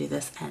ago to do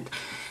this and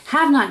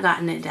have not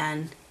gotten it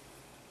done.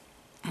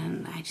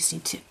 And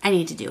I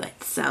need to do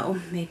it.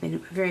 So they've been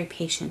very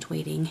patient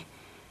waiting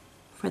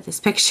for this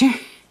picture.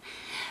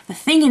 The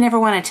thing you never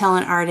want to tell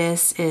an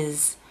artist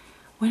is,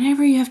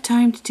 whenever you have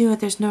time to do it,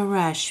 there's no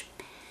rush.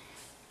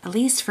 At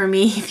least for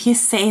me, if you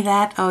say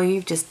that, oh,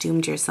 you've just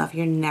doomed yourself.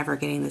 You're never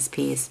getting this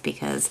piece,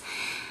 because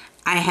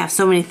I have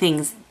so many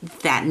things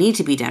that need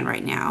to be done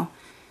right now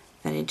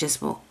that it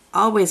just will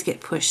always get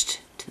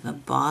pushed to the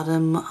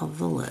bottom of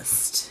the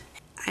list.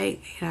 I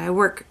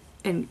work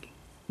and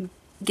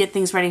get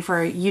things ready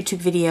for a YouTube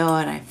video,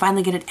 and I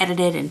finally get it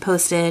edited and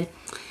posted.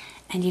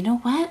 And you know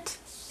what?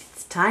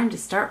 It's time to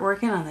start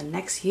working on the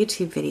next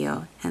YouTube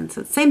video. And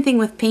so same thing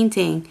with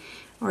painting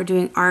or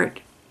doing art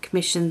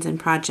commissions and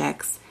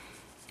projects.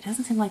 It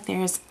doesn't seem like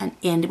there's an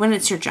end when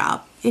it's your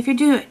job. If you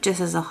do it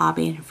just as a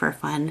hobby and for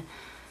fun,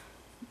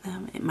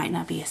 it might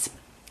not be as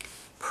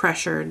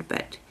pressured,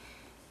 but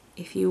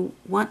if you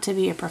want to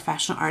be a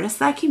professional artist,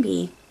 that can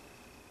be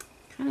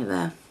kind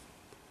of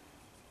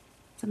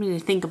something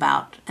to think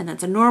about, and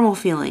that's a normal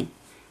feeling.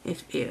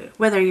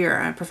 Whether you're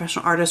a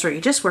professional artist or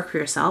you just work for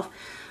yourself,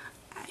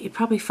 you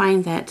probably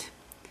find that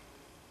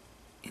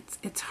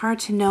it's hard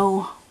to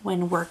know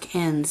when work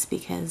ends,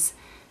 because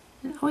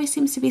it always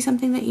seems to be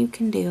something that you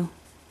can do.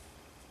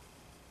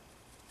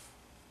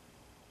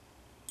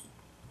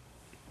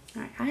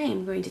 I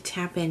am going to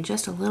tap in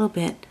just a little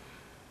bit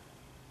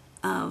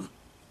of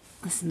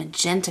this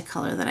magenta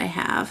color that I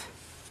have.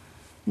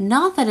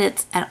 Not that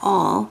it's at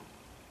all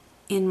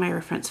in my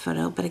reference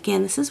photo, but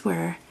again, this is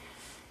where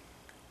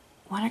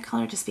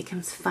watercolor just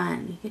becomes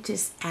fun. You could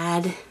just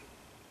add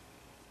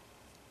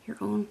your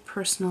own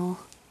personal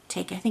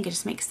take. I think it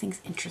just makes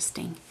things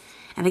interesting.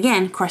 And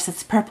again, of course,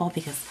 it's purple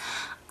because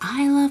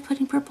I love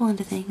putting purple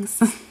into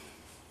things.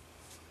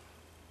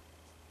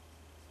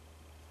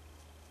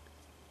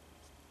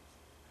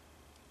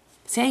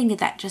 See, I can get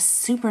that just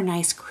super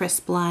nice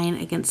crisp line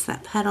against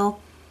that petal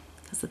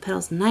because the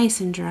petal's nice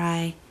and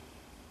dry.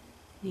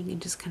 You can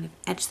just kind of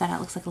etch that out. It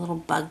looks like a little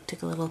bug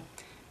took a little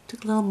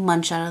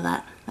munch out of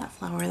that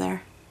flower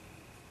there.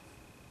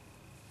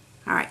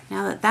 All right,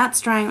 now that that's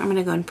drying, I'm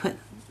gonna go and put,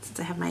 since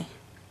I have my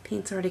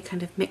paints already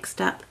kind of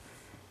mixed up,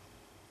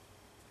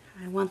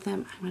 I want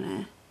them, I'm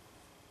gonna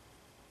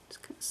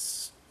just kind of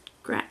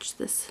scratch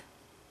this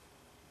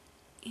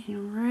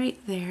in right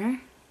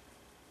there.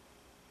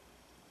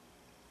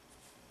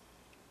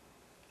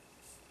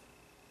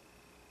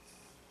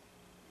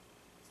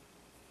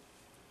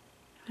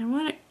 I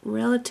want it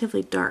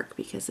relatively dark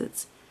because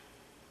it's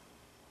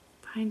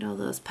behind all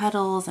those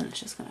petals and it's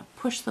just going to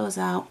push those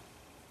out.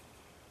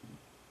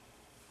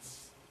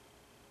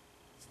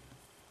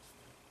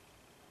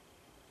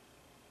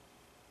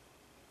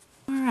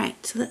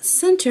 Alright, so that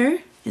center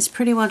is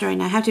pretty well dry.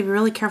 Now I have to be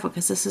really careful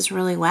because this is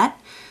really wet,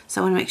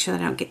 so I want to make sure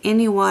that I don't get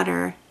any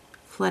water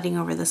flooding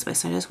over this way.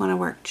 So I just want to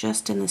work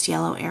just in this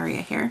yellow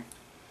area here.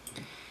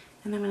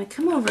 And I'm going to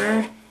come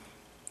over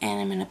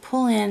and I'm going to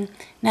pull in.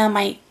 Now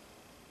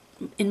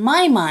in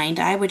my mind,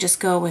 I would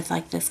just go with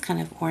like this kind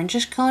of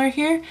orangish color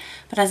here,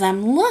 but as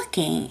I'm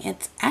looking,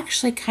 it's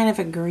actually kind of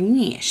a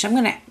greenish. I'm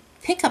going to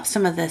pick up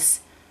some of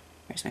this.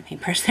 Where's my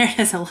paintbrush? There it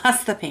is. I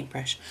lost the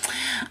paintbrush.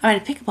 I'm going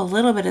to pick up a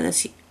little bit of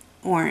this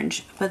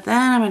orange, but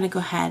then I'm going to go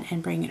ahead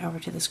and bring it over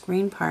to this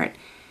green part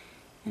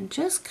and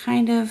just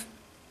kind of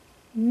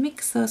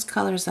mix those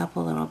colors up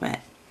a little bit.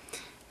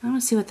 I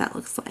want to see what that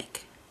looks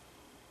like.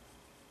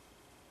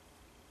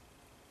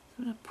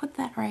 I'm going to put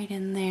that right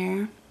in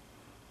there.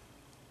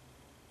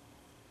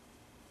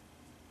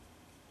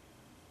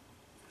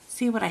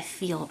 See what I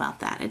feel about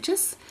that. It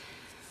just,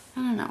 I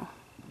don't know.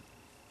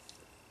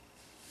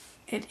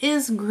 It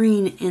is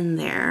green in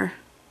there,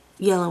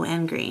 yellow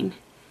and green.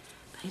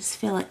 But I just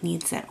feel it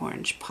needs that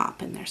orange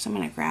pop in there. So I'm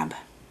going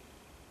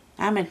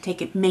to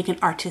take it, make an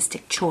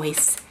artistic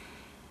choice.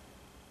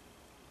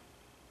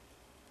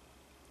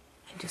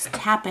 And just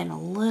tap in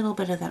a little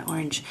bit of that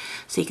orange.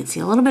 So you can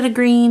see a little bit of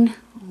green,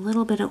 a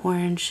little bit of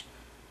orange.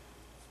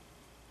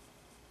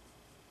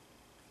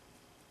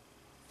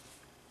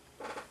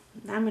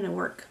 I'm going to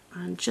work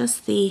on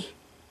just the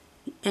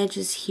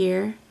edges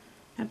here.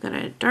 I've got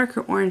a darker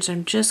orange.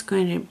 I'm just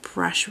going to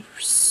brush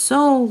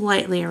so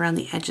lightly around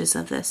the edges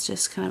of this,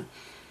 just kind of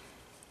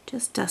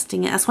just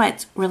dusting it. That's why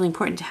it's really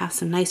important to have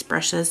some nice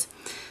brushes.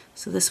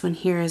 So this one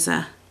here is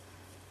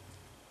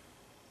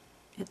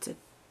it's a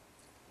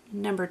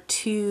number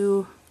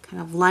 2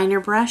 kind of liner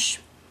brush.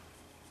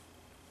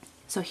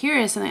 So here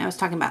is something I was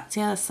talking about.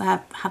 See how this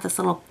have this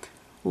little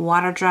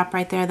water drop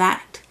right there?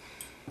 That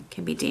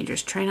can be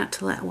dangerous. Try not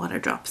to let water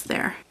drops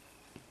there,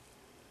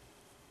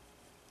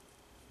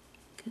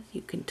 because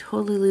you can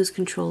totally lose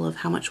control of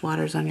how much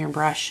water is on your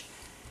brush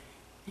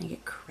and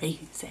get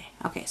crazy.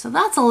 Okay, so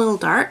that's a little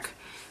dark,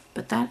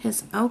 but that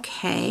is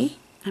okay.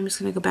 I'm just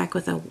going to go back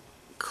with a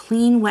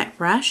clean wet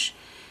brush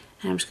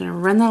and I'm just going to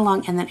run that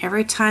along, and then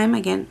every time,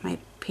 again, my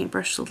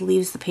paintbrush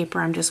leaves the paper,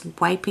 I'm just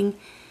wiping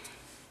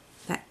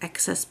that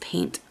excess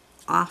paint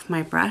off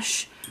my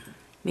brush,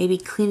 maybe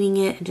cleaning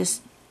it and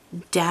just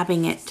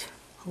dabbing it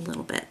a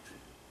little bit.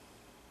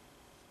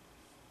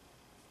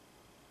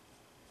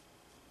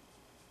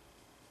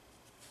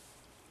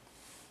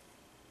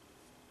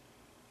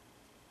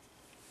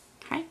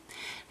 Okay,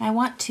 I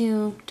want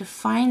to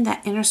define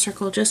that inner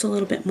circle just a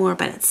little bit more,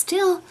 but it's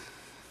still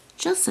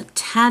just a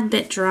tad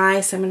bit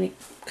dry, so I'm going to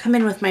come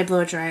in with my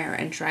blow dryer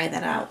and dry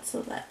that out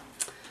so that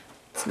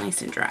it's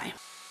nice and dry.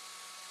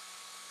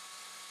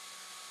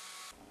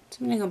 So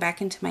I'm going to go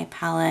back into my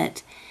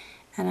palette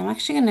and I'm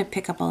actually going to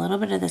pick up a little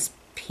bit of this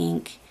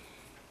pink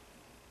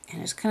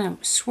and just kind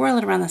of swirl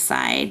it around the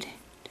side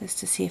just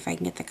to see if I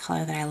can get the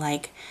color that I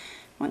like.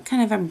 I want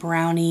kind of a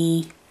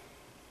browny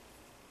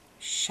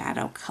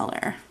shadow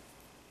color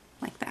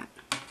like that.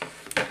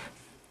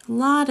 A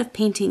lot of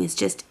painting is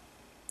just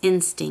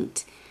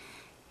instinct.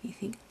 You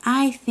think,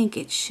 I think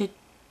it should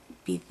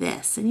be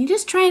this, and you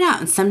just try it out,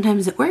 and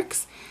sometimes it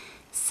works,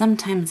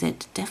 sometimes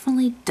it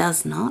definitely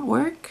does not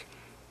work,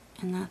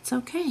 and that's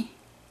okay.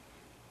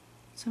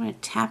 So I'm going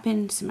to tap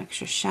in some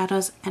extra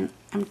shadows, and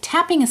I'm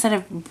tapping instead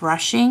of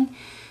brushing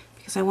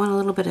because I want a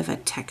little bit of a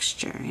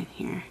texture in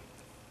here.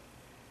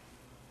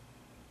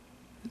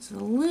 It's a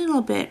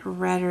little bit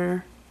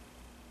redder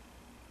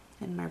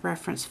than my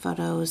reference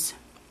photos.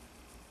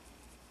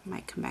 I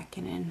might come back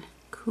in and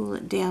cool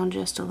it down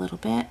just a little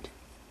bit.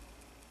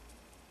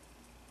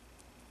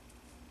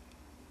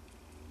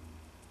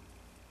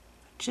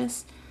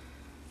 Just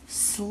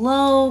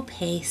slow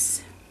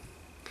pace.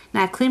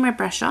 Now I've cleaned my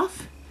brush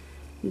off,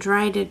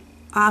 dried it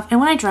off, and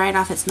when I dry it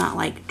off, it's not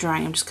like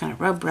drying, I'm just kind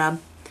of rub,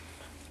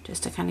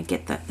 just to kind of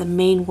get the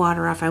main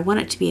water off. I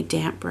want it to be a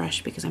damp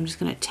brush because I'm just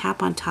going to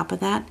tap on top of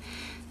that.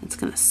 It's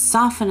going to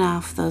soften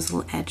off those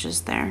little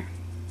edges there.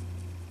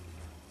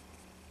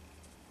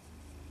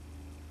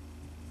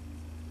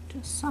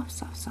 Just soft,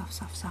 soft, soft,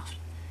 soft, soft.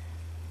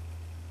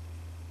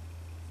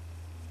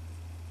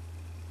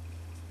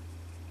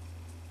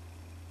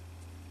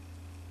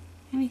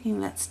 Anything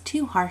that's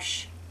too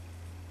harsh.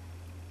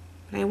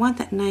 But I want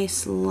that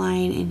nice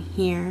line in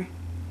here.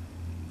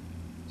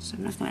 So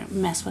I'm not going to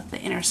mess with the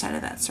inner side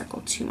of that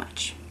circle too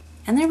much.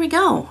 And there we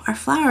go. Our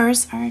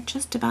flowers are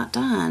just about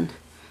done.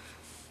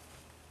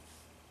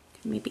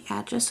 Maybe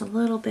add just a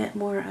little bit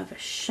more of a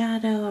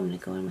shadow. I'm going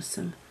to go in with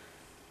some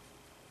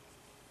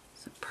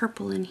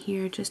purple in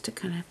here just to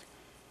kind of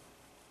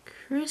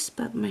crisp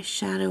up my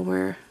shadow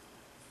where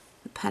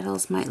the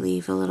petals might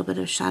leave a little bit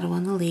of shadow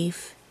on the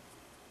leaf.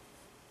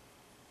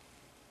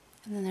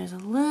 And then there's a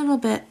little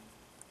bit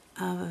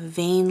of a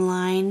vein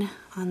line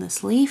on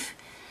this leaf.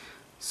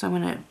 So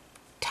I'm going to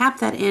tap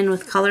that in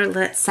with color,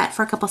 let it set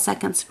for a couple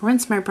seconds,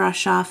 rinse my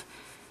brush off,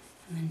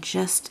 and then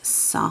just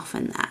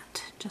soften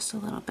that just a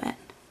little bit.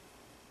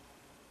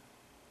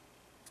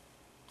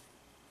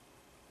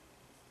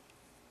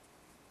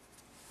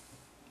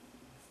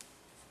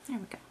 There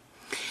we go.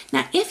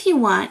 Now, if you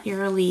want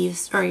your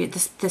leaves or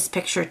this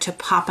picture to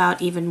pop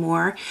out even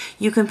more,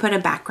 you can put a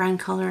background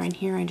color in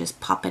here and just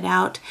pop it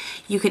out.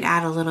 You could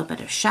add a little bit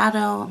of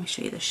shadow. Let me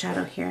show you the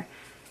shadow here.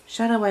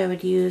 Shadow I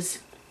would use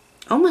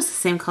almost the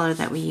same color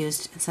that we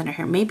used in center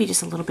here, maybe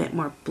just a little bit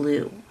more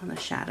blue on the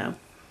shadow.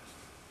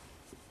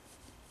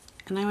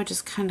 And I would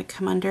just kind of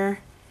come under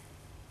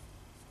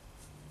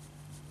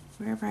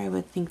wherever I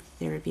would think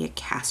there would be a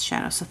cast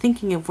shadow. So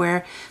thinking of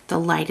where the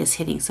light is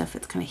hitting. So if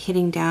it's kind of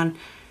hitting down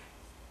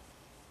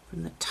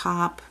from the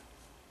top,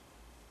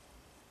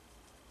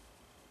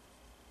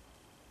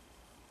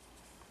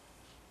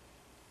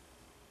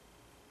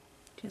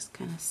 just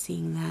kind of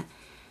seeing that.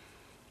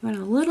 You want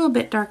it a little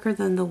bit darker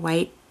than the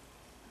white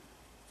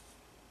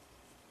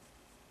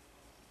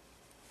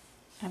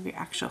of your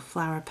actual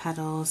flower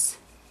petals.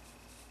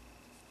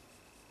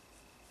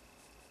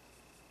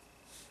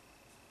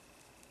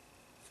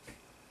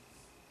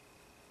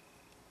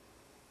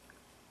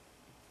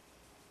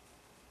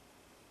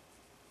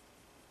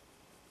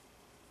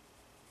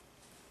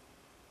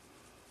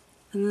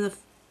 And the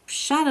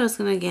shadow is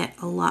going to get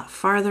a lot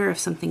farther if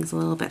something's a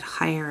little bit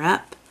higher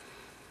up.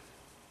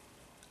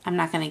 I'm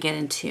not going to get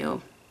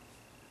into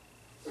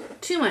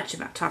too much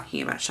about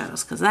talking about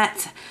shadows because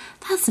that's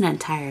an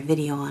entire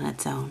video on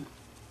its own.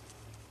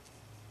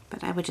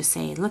 But I would just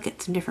say look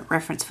at some different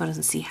reference photos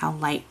and see how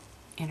light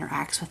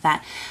interacts with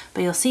that.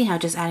 But you'll see how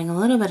just adding a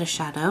little bit of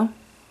shadow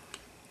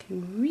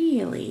can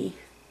really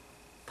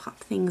pop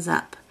things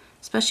up,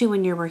 especially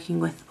when you're working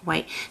with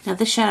white. Now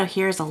this shadow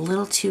here is a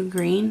little too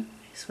green.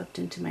 I swept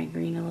into my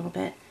green a little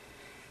bit.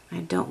 I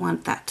don't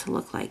want that to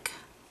look like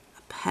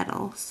a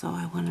petal, so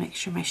I want to make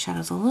sure my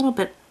shadow's a little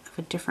bit of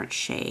a different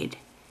shade.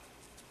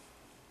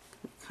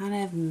 It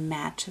kind of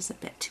matches a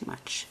bit too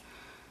much.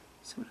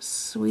 So I'm going to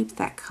sweep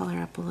that color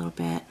up a little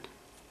bit.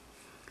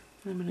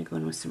 And I'm going to go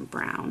in with some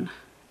brown.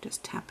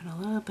 Just tapping a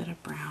little bit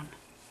of brown.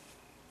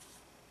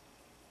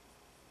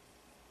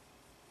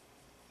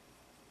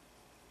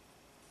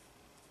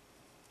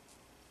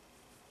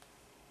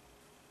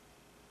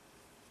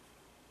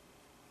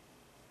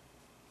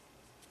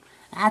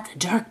 That's a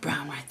dark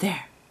brown right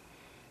there.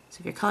 So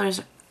if your colors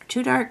are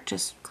too dark,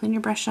 just clean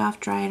your brush off,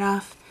 dry it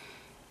off,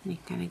 and you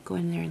kind of go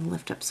in there and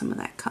lift up some of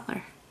that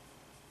color.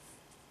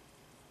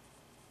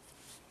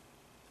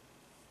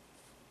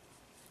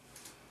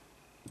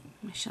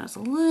 My shadow's a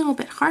little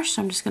bit harsh,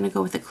 so I'm just going to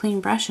go with a clean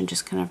brush and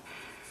just kind of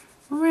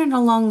run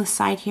along the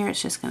side here.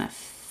 It's just going to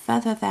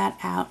feather that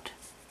out.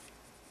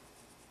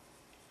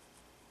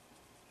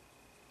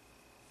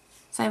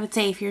 So I would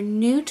say if you're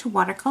new to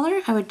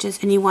watercolor, I would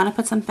just, and you want to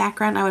put some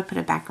background, I would put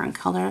a background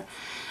color.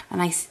 A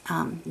nice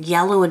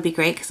yellow would be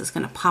great because it's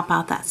going to pop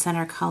out that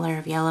center color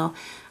of yellow.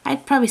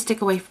 I'd probably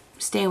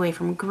stay away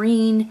from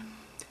green,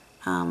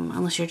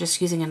 unless you're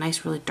just using a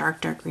nice really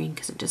dark green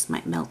because it just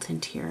might melt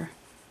into your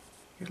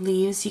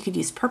leaves. You could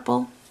use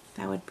purple.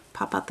 That would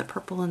pop out the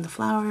purple in the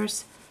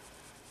flowers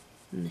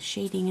and the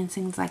shading and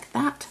things like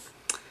that.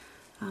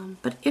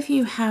 But if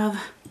you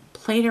have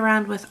played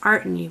around with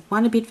art and you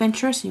want to be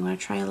adventurous and you want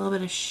to try a little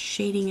bit of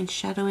shading and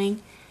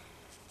shadowing,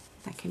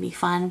 that can be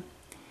fun.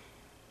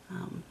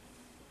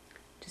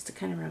 Just to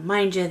kind of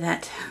remind you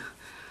that,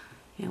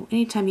 you know,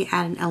 anytime you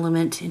add an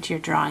element into your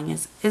drawing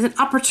is an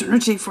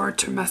opportunity for it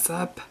to mess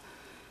up.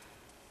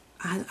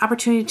 An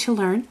opportunity to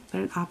learn,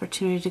 but an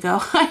opportunity to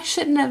go, I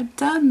shouldn't have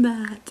done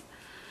that.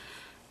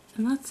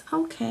 And that's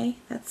okay.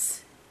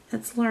 That's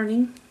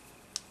learning.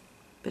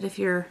 But if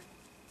you're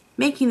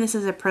making this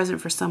as a present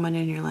for someone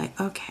and you're like,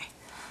 okay,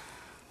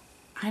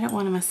 I don't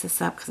want to mess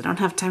this up because I don't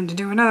have time to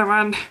do another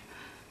one,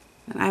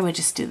 then I would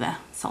just do the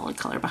solid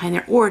color behind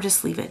there or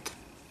just leave it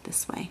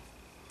this way.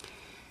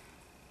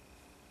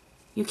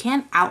 You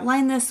can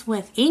outline this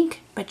with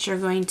ink, but you're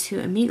going to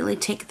immediately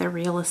take the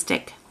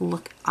realistic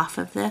look off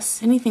of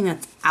this. Anything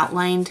that's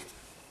outlined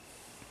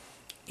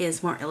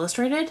is more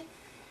illustrated.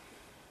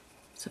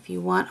 So if you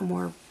want a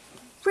more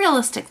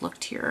realistic look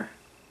to your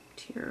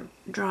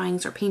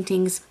drawings or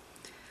paintings,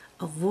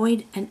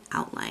 avoid an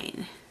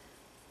outline.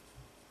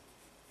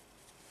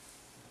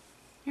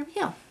 There we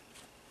go.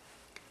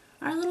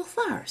 Our little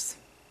flowers.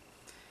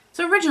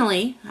 So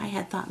originally, I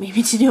had thought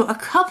maybe to do a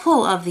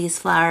couple of these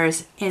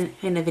flowers in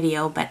a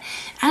video, but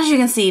as you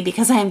can see,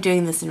 because I am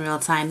doing this in real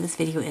time, this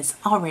video is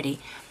already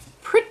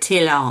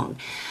pretty long.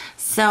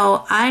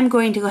 So I'm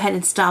going to go ahead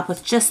and stop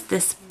with just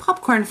this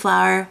popcorn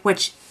flower,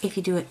 which if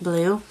you do it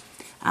blue,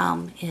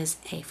 is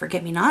a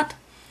forget-me-not.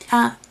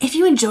 If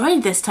you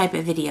enjoyed this type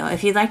of video,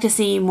 if you'd like to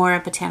see more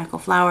botanical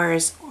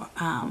flowers,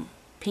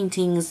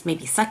 paintings,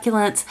 maybe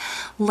succulents,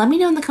 let me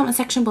know in the comment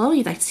section below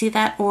you'd like to see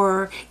that,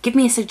 or give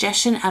me a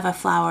suggestion of a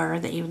flower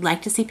that you would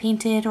like to see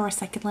painted, or a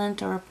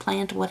succulent, or a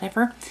plant,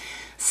 whatever.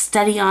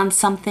 Study on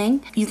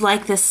something. You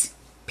like this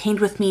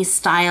paint with me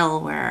style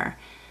where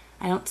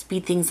I don't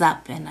speed things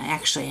up and I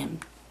actually am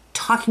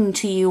talking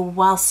to you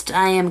whilst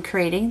I am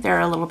creating. They're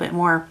a little bit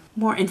more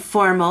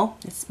informal.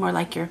 It's more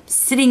like you're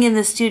sitting in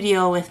the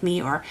studio with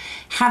me or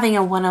having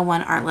a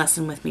one-on-one art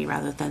lesson with me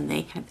rather than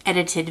the kind of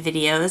edited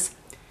videos.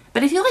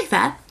 But if you like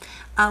that,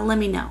 let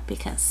me know,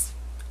 because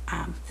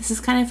this is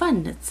kind of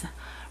fun. It's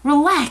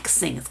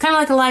relaxing. It's kind of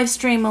like a live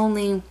stream,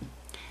 only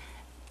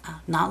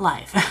not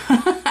live.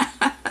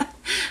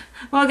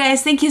 Well,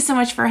 guys, thank you so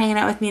much for hanging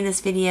out with me in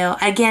this video.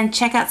 Again,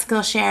 check out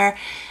Skillshare.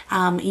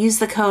 Use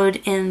the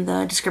code in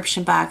the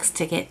description box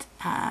to get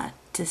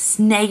to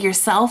snag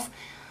yourself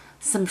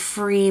some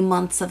free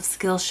months of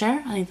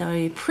Skillshare. I think that would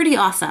be pretty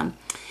awesome.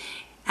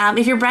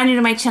 If you're brand new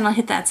to my channel,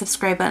 hit that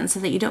subscribe button so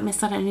that you don't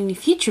miss out on any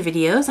future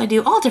videos. I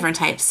do all different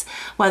types,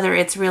 whether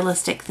it's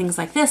realistic things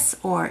like this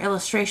or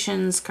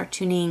illustrations,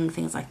 cartooning,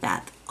 things like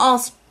that.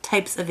 All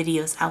types of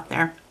videos out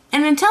there.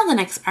 And until the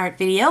next art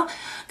video,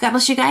 God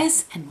bless you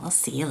guys, and we'll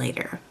see you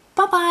later.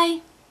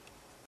 Bye-bye.